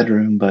in the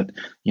bedroom, but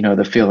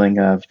the feeling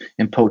of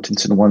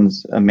impotence in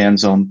a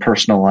man's own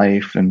personal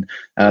life, and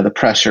the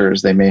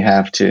pressures they may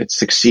have to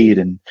succeed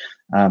and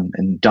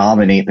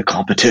dominate the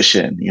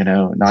competition.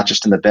 Not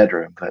just in the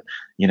bedroom, but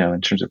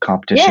in terms of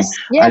competition. Yes,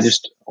 yes. I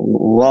just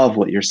love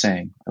what you're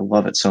saying. I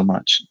love it so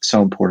much. It's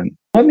so important.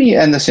 Let me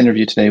end this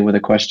interview today with a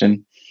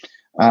question.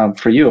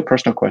 For you, a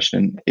personal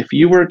question. If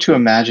you were to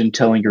imagine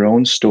telling your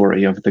own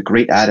story of the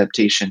great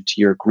adaptation to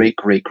your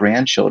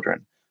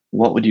great-great-grandchildren,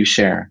 what would you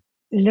share?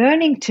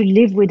 Learning to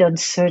live with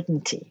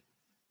uncertainty,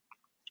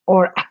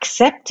 or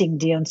accepting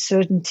the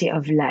uncertainty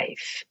of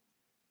life,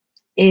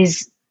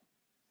 is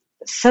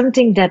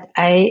something that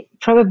I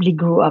probably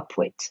grew up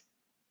with.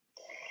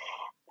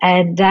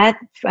 And that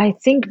I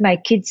think my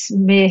kids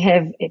may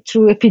have,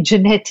 through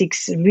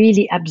epigenetics,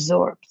 really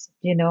absorbed.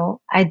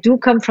 I do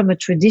come from a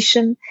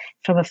tradition,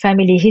 from a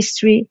family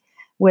history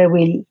where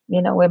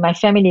where my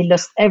family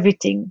lost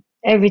everything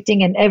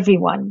and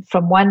everyone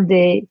from one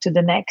day to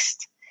the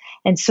next.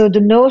 And so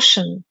the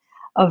notion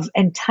of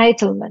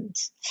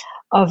entitlement,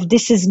 of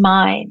this is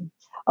mine,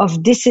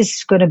 of this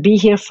is going to be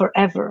here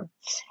forever,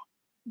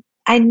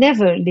 I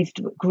never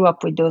grew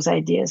up with those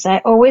ideas. I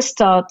always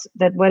thought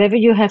that whatever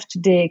you have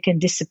today can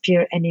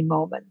disappear any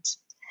moment.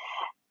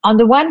 On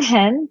the one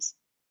hand,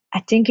 I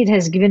think it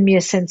has given me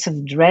a sense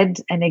of dread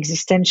and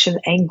existential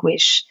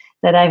anguish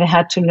that I've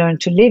had to learn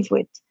to live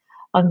with.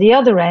 On the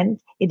other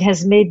hand, it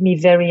has made me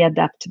very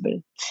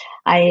adaptable.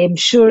 I am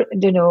sure,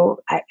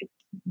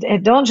 I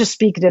don't just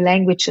speak the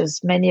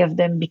languages, many of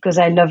them, because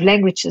I love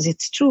languages,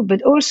 it's true,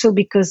 but also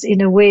because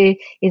in a way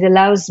it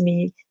allows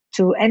me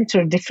to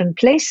enter different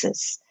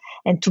places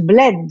and to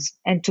blend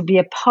and to be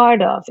a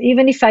part of.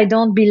 Even if I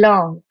don't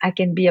belong, I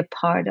can be a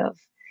part of.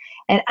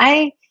 And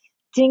I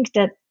think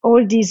that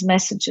all these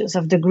messages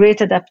of the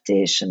great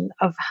adaptation,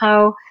 of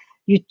how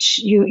you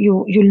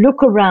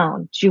look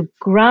around, you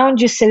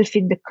ground yourself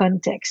in the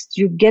context,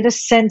 you get a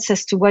sense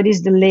as to what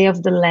is the lay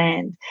of the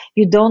land.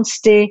 You don't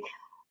stay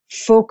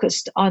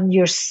focused on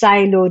your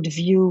siloed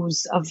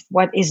views of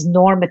what is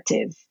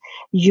normative.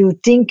 You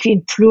think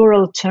in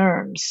plural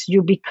terms.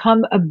 You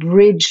become a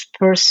bridge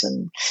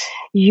person.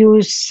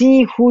 You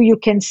see who you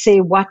can say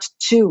what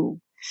to.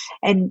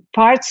 And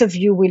parts of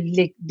you will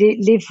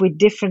live with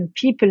different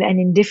people and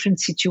in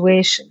different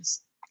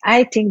situations.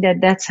 I think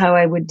that that's how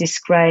I would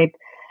describe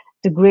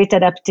the great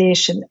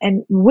adaptation.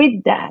 And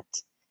with that,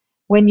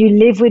 when you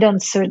live with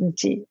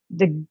uncertainty,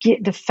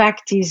 the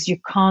fact is you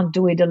can't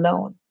do it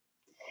alone.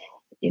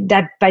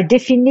 That by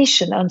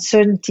definition,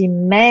 uncertainty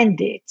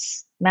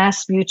mandates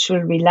mass mutual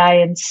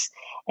reliance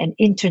and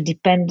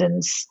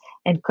interdependence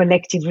and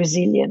collective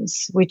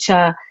resilience, which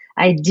are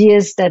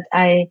ideas that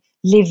I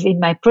live in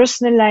my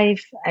personal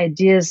life,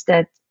 ideas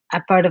that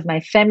are part of my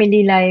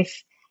family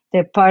life.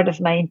 They're part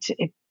of my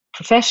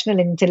professional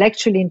and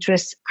intellectual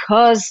interests,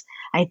 because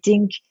I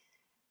think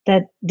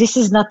that this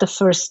is not the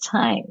first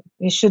time.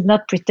 We should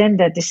not pretend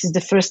that this is the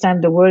first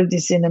time the world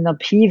is in an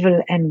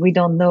upheaval and we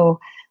don't know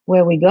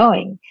where we're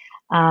going.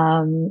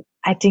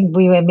 I think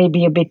we were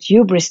maybe a bit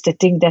hubris to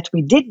think that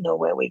we did know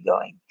where we're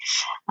going.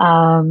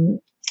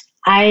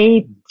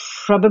 I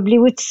probably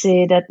would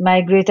say that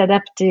my great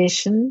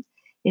adaptation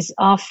is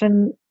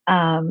often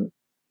built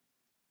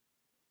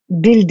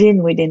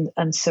in within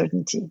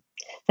uncertainty,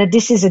 that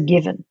this is a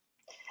given.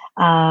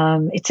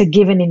 It's a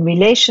given in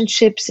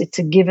relationships. It's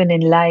a given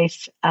in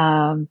life.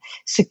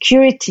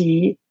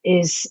 Security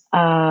is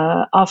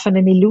often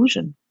an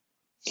illusion.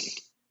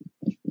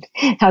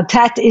 Now,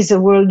 that is a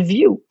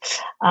worldview.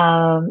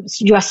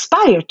 You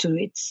aspire to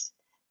it,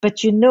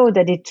 but you know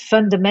that it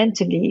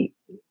fundamentally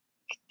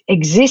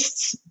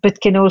exists,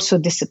 but can also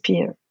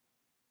disappear.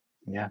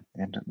 Yeah,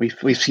 and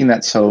we've seen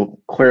that so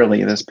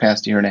clearly this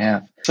past year and a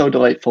half. So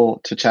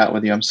delightful to chat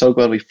with you. I'm so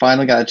glad we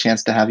finally got a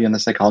chance to have you on the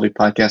Psychology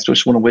Podcast.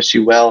 Just want to wish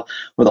you well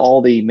with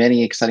all the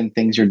many exciting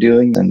things you're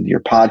doing, and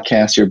your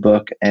podcast, your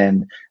book,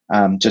 and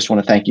just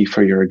want to thank you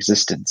for your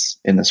existence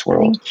in this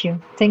world. Thank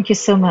you. Thank you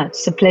so much.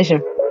 It's a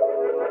pleasure.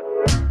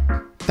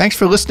 Thanks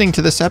for listening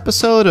to this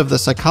episode of the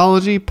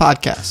Psychology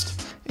Podcast.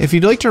 If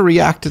you'd like to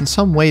react in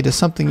some way to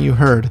something you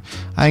heard,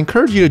 I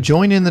encourage you to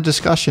join in the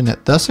discussion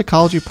at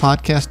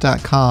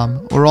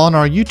thepsychologypodcast.com or on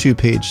our YouTube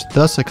page,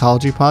 The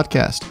Psychology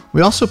Podcast. We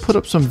also put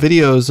up some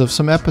videos of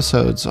some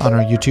episodes on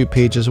our YouTube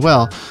page as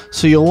well,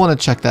 so you'll want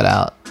to check that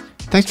out.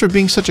 Thanks for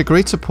being such a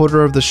great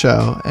supporter of the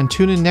show, and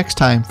tune in next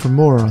time for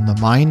more on the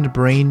mind,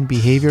 brain,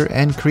 behavior,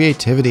 and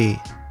creativity.